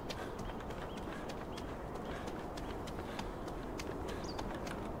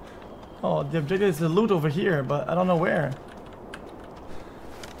 Oh, the objective is to loot over here, but I don't know where.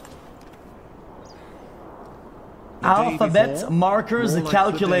 alphabet markers the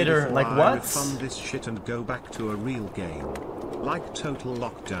calculator. Like I what? refund this shit and go back to a real game. Like Total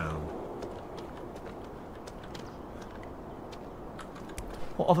Lockdown.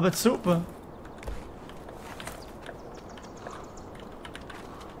 Oh, alphabet soup.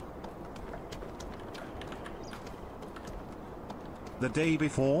 The Day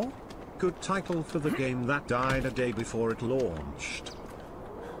Before? Good title for the game that died a day before it launched.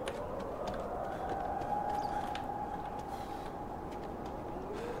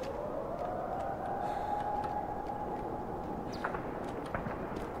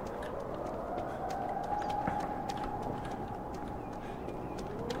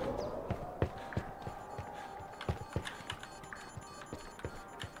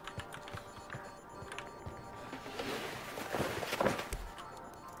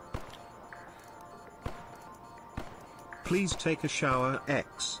 Please take a shower,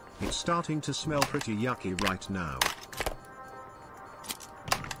 X. It's starting to smell pretty yucky right now.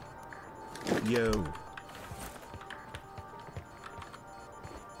 Yo.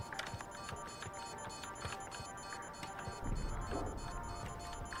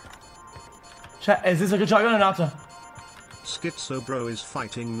 Chat, is this a good shotgun or not? Schizo Bro is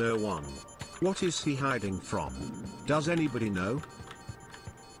fighting no one. What is he hiding from? Does anybody know?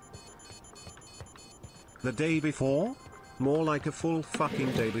 The day before? More like a full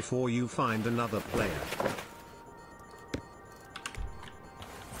fucking day before you find another player.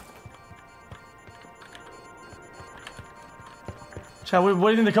 Chat, what do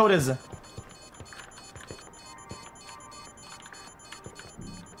you think the code is?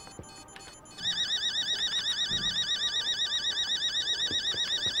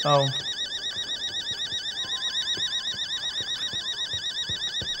 Oh.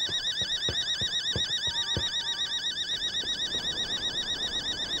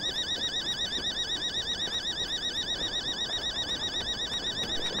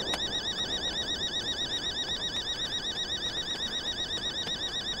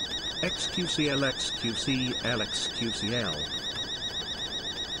 XQCL XQC LXQCL.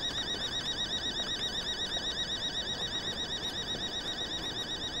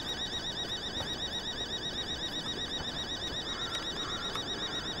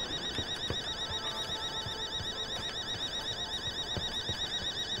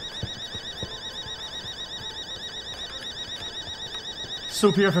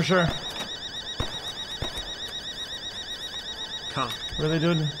 Soup here for sure. Cut. Really,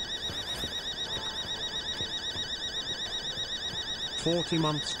 dude? 40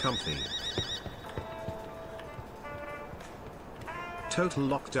 months comfy. Total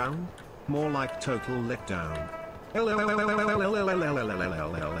lockdown? More like total letdown.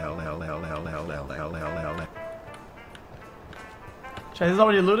 Chat, is this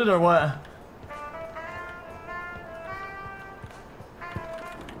already looted or what?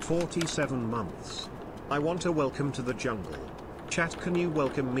 47 months. I want a welcome to the jungle. Chat, can you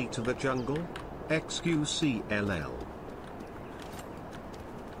welcome me to the jungle? XQCLL.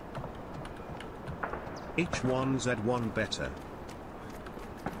 H1Z1 better.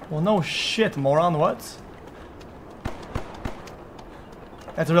 Well, no shit, moron, what?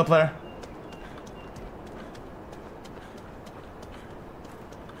 That's a real player.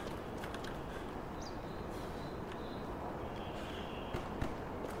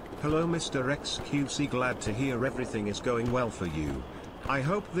 Hello Mr. XQC, glad to hear everything is going well for you. I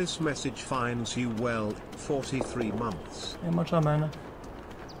hope this message finds you well. 43 months. Yeah, much love, man.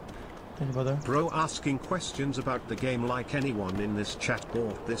 Thank you, brother. Bro asking questions about the game like anyone in this chat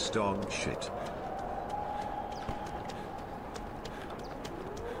bought this dog shit.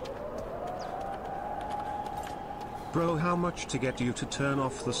 Bro, how much to get you to turn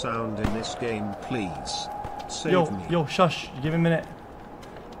off the sound in this game, please? Save me. Yo, shush. Give me a minute.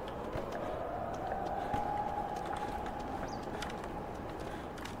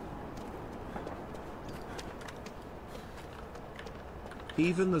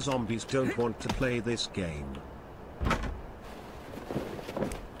 Even the zombies don't want to play this game.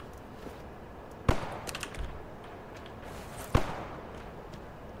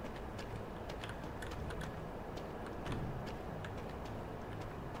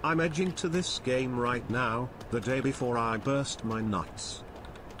 I'm edging to this game right now, the day before I burst my nuts.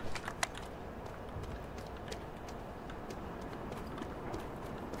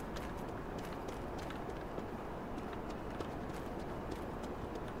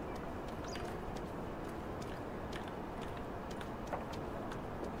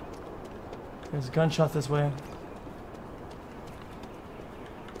 There's a gunshot this way.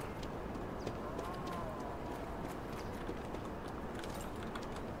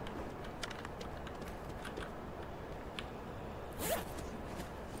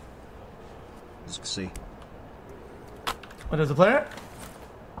 xQc. What, there's a player?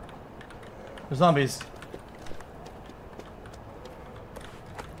 There's zombies.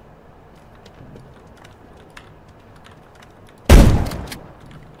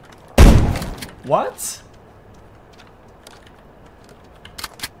 What?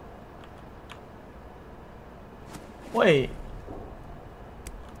 Wait.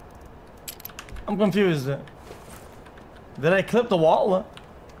 I'm confused. Did I clip the wall?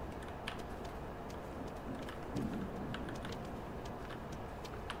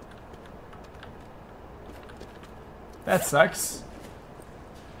 That sucks.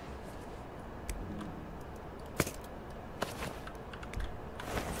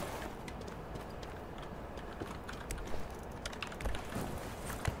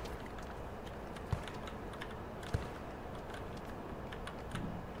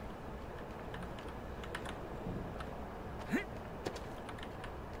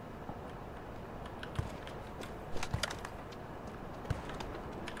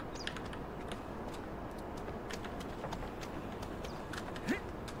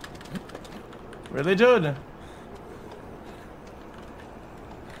 Really, dude?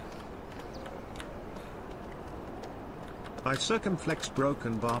 I circumflex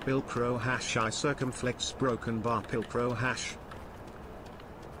broken bar pilcrow hash. I circumflex broken bar pilcrow hash.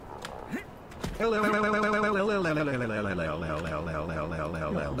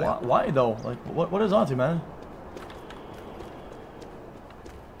 Why though? Like, what is onto, man?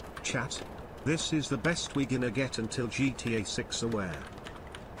 Chat. This is the best we gonna get until GTA 6 aware.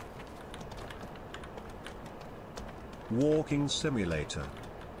 Walking simulator.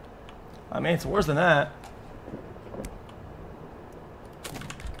 I mean, it's worse than that.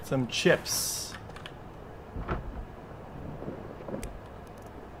 Some chips.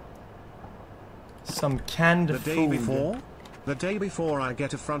 Some canned food. The day before I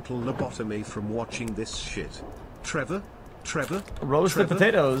get a frontal lobotomy from watching this shit. Trevor? Roasted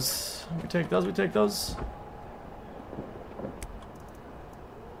potatoes. We take those, we take those.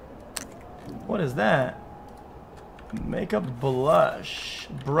 What is that? Makeup brush.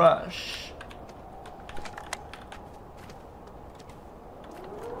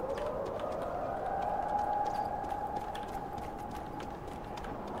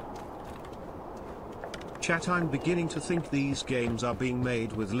 Chat, I'm beginning to think these games are being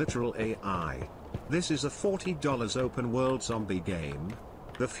made with literal AI. This is a $40 open world zombie game.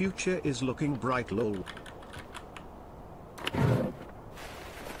 The future is looking bright, lol.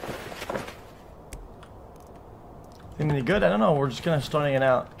 Any good? I don't know. We're just kind of starting it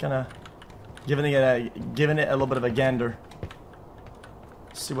out, kind of giving it a little bit of a gander.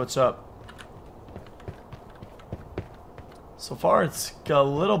 See what's up. So far, it's a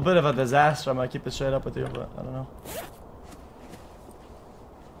little bit of a disaster. I'm gonna keep it straight up with you, but I don't know.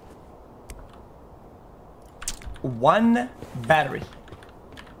 One battery.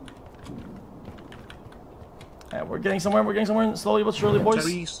 Alright, we're getting somewhere. We're getting somewhere slowly but surely, boys.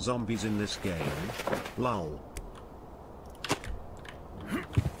 There is zombies in this game. Lol.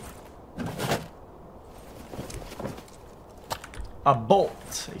 A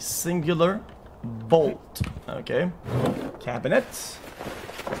bolt, a singular bolt. Okay. Cabinet.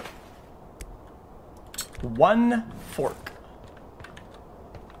 One fork.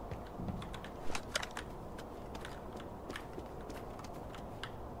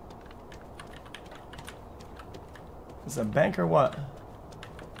 Is it a bank or what?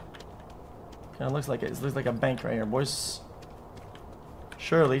 Kind of looks like it. It looks like a bank right here, boys.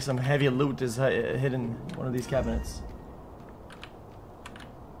 Surely some heavy loot is hidden in one of these cabinets.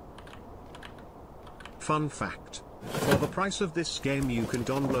 Fun fact. For the price of this game you can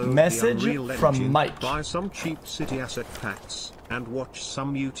download Message the Unreal from Engine, Mike. buy some cheap city asset packs, and watch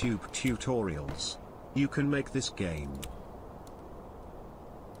some YouTube tutorials. You can make this game.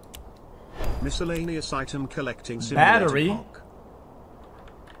 Miscellaneous item collecting simulator. Battery.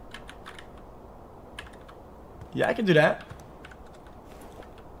 Yeah, I can do that.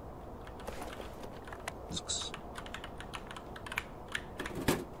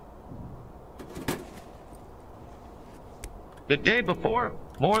 The day before,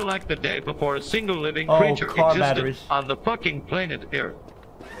 more like the day before a single living creature existed battery. on the fucking planet Earth.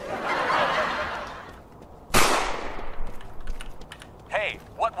 Hey,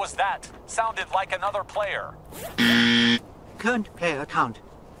 what was that? Sounded like another player. Current player count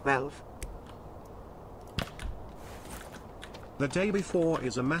 12. The day before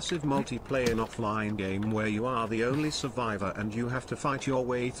is a massive multiplayer offline game where you are the only survivor and you have to fight your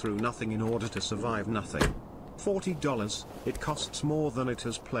way through nothing in order to survive nothing. $40, it costs more than it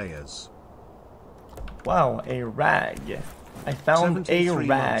has players. Wow, a rag. I found a 73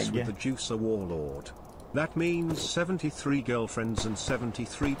 months rag. with the Juicer Warlord. That means 73 girlfriends and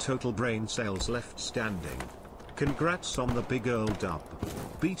 73 total brain cells left standing. Congrats on the big Earl dub.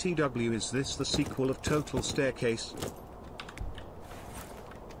 BTW, is this the sequel of Total Staircase?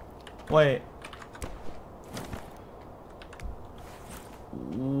 Wait.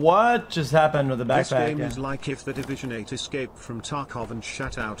 What just happened with the backpack? This game is like if the Division 8 escaped from Tarkov and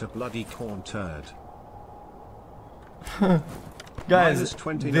shat out a bloody corn turd. Guys,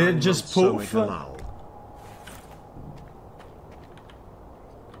 did it just poof?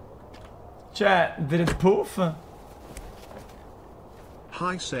 Chat, did it poof?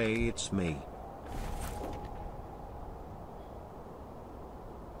 Hi, say it's me.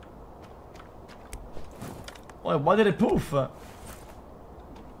 Wait, why did it poof?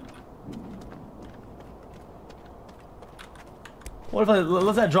 What if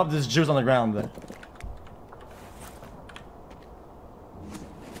let's drop this juice on the ground then?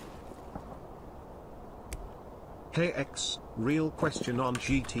 Hey X, real question on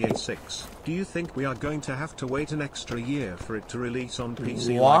GTA 6. Do you think we are going to have to wait an extra year for it to release on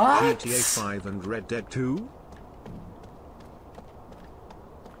PC What? like GTA 5 and Red Dead 2?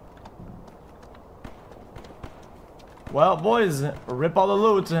 Well, boys, rip all the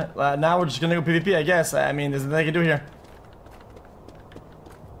loot. Now we're just gonna go PvP, I guess. I mean, there's nothing I can do here.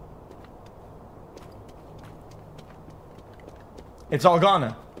 It's all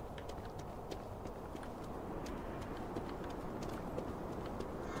gone.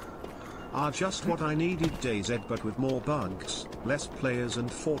 Are just what I needed, DayZ, but with more bugs, less players and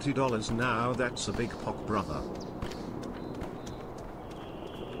 $40 now. That's a big pock, brother.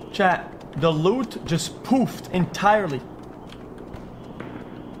 Chat, the loot just poofed entirely.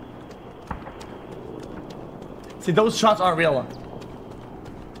 See, those shots aren't real.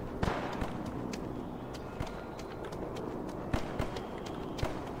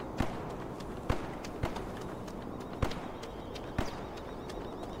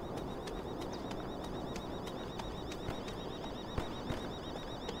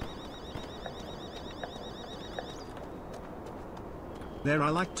 There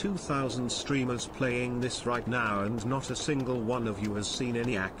are like 2,000 streamers playing this right now and not a single one of you has seen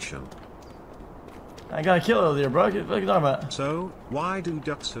any action. I gotta kill earlier, bro. What are you talking about? So, why do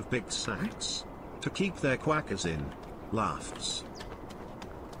ducks have big sacks? To keep their quackers in. Laughs.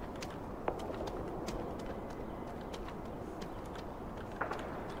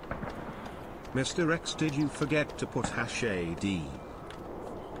 Mr. X, did you forget to put #AD?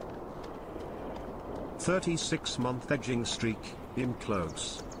 36-month edging streak, in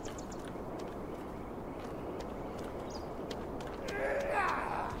close.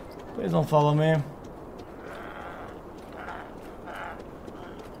 Please don't follow me.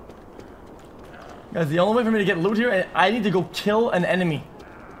 Guys, the only way for me to get loot here, I need to go kill an enemy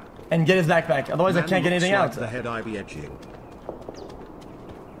and get his backpack. Otherwise, I can't get anything out. The head I be edging.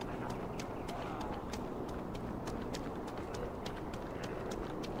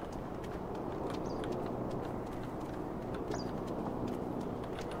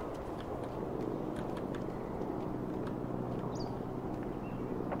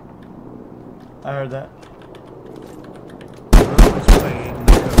 I heard that. Playing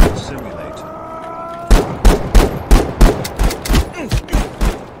the Code Simulator.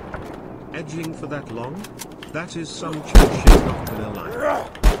 Edging for that long? That is some chat shit, not gonna lie.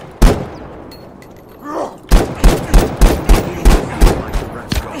 Like a rat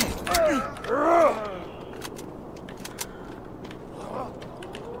god.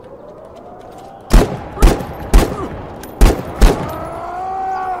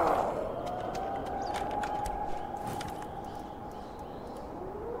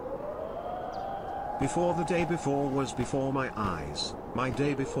 Before the day before was before my eyes, my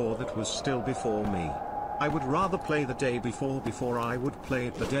day before that was still before me. I would rather play the day before I would play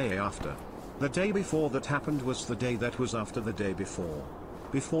it the day after. The day before that happened was the day that was after the day before.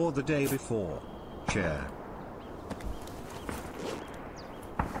 Before the day before. Chair.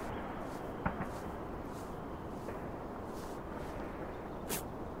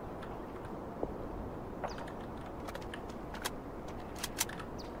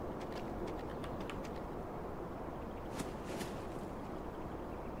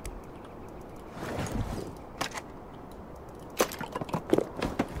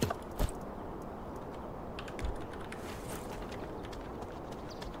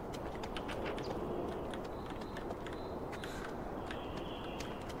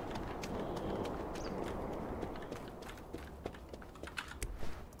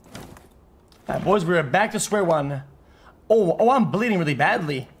 Alright, boys, we're back to square one. Oh, I'm bleeding really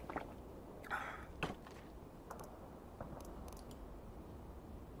badly.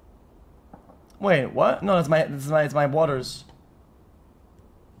 Wait, what? No, it's my waters.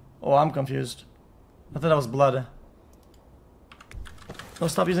 Oh, I'm confused. I thought that was blood. No,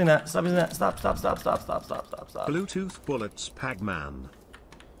 stop using that. Stop using that. Stop. Bluetooth bullets, Pagman.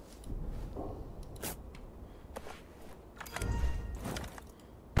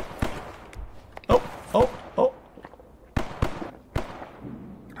 Oh.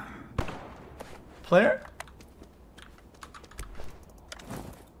 Player?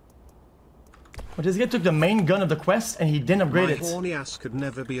 But this guy took the main gun of the quest and he didn't upgrade it. My horny ass could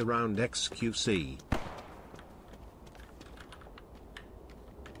never be around xQc.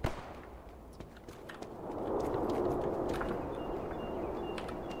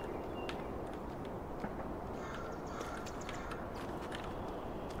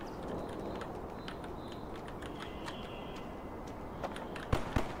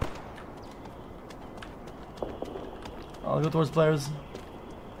 I'll go towards players.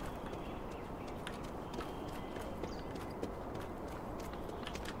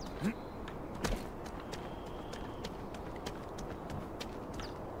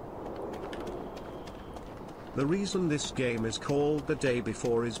 The reason this game is called The Day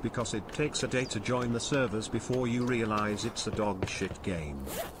Before is because it takes a day to join the servers before you realize it's a dog shit game.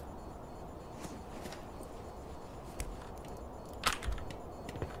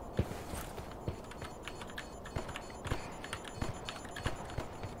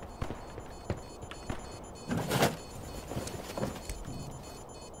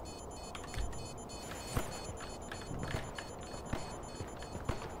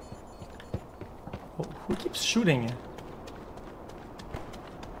 Who keeps shooting?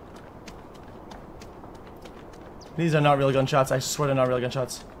 These are not real gunshots. I swear they're not real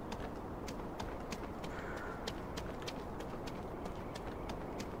gunshots.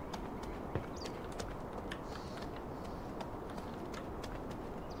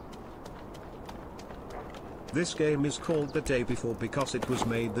 This game is called The Day Before because it was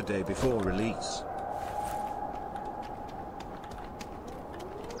made the day before release.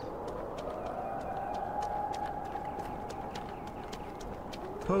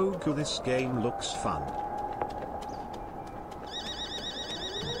 Pogo, this game looks fun.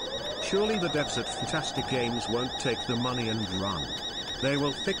 Surely the devs at Fantastic Games won't take the money and run. They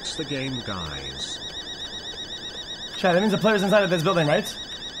will fix the game, guys. Chat, that means the player's inside of this building, right?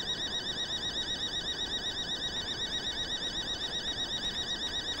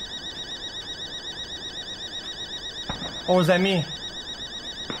 Or was that me?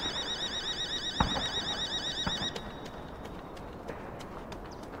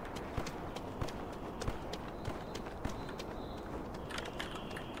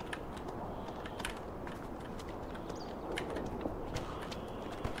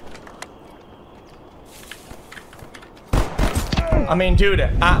 I mean, dude,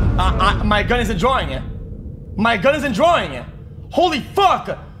 my gun isn't drawing it. My gun isn't drawing it. Holy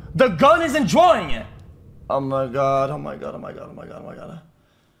fuck! The gun isn't drawing it. Oh my god, oh my god, oh my god, oh my god, oh my god.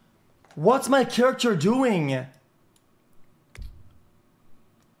 What's my character doing?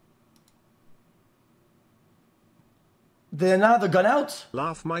 They now have the gun out?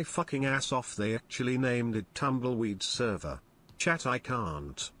 Laugh my fucking ass off, they actually named it Tumbleweed Server. Chat, I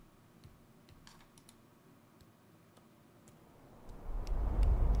can't.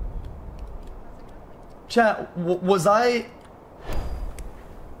 Chat, was I...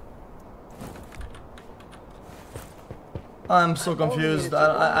 I'm so confused.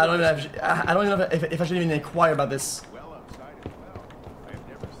 I don't even know if I should even inquire about this.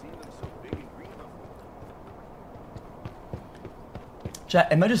 Chat,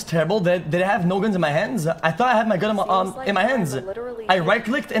 am I just terrible? Did I have no guns in my hands? I thought I had my gun in my hands. I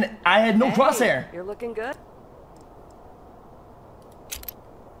right-clicked and I had no crosshair. You're looking good.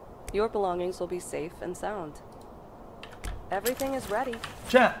 Your belongings will be safe and sound. Everything is ready.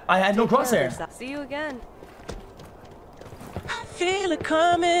 Chat, I had no crosshair. See you again. I feel it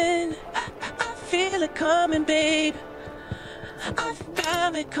coming. I feel it coming, babe. I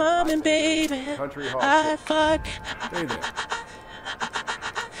feel it coming, baby. I fuck. Hey there.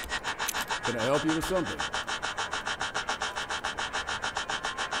 Can I help you with something?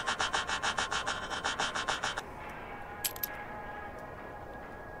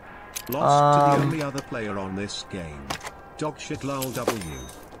 Lost to the only other player on this game. Dogshit lol W.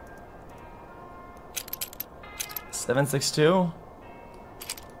 762.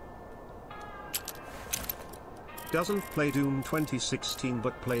 Doesn't play Doom 2016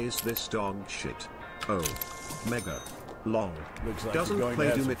 but plays this dog shit. Oh. Mega. Long. Looks like Doesn't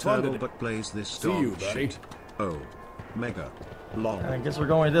play Doom Eternal but plays this dog shit. Oh. Mega. Long. I guess we're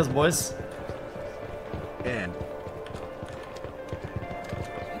going with this, boys. N.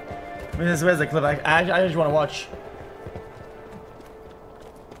 Where's the clip? I just want to watch.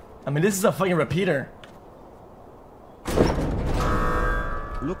 I mean, this is a fucking repeater.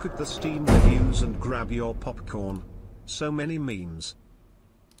 Look at the Steam reviews and grab your popcorn. So many memes.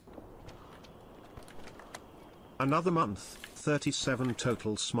 Another month, 37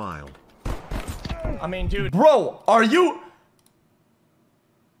 total smile. I mean, dude. Bro, are you...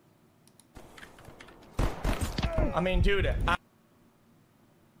 I mean, dude.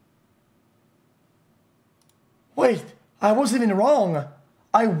 Wait, I wasn't even wrong.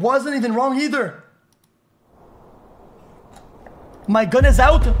 I wasn't even wrong either. My gun is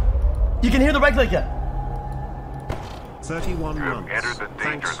out. You can hear the right click. 31 months. Enter the danger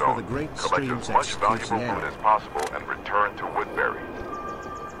Thanks zone. for the great Collect streams, as much valuable xQc. loot as possible and return to Woodbury.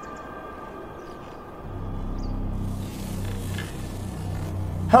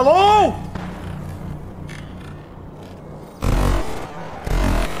 Hello?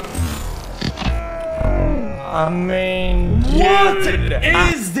 I mean, what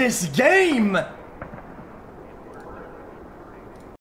is this game?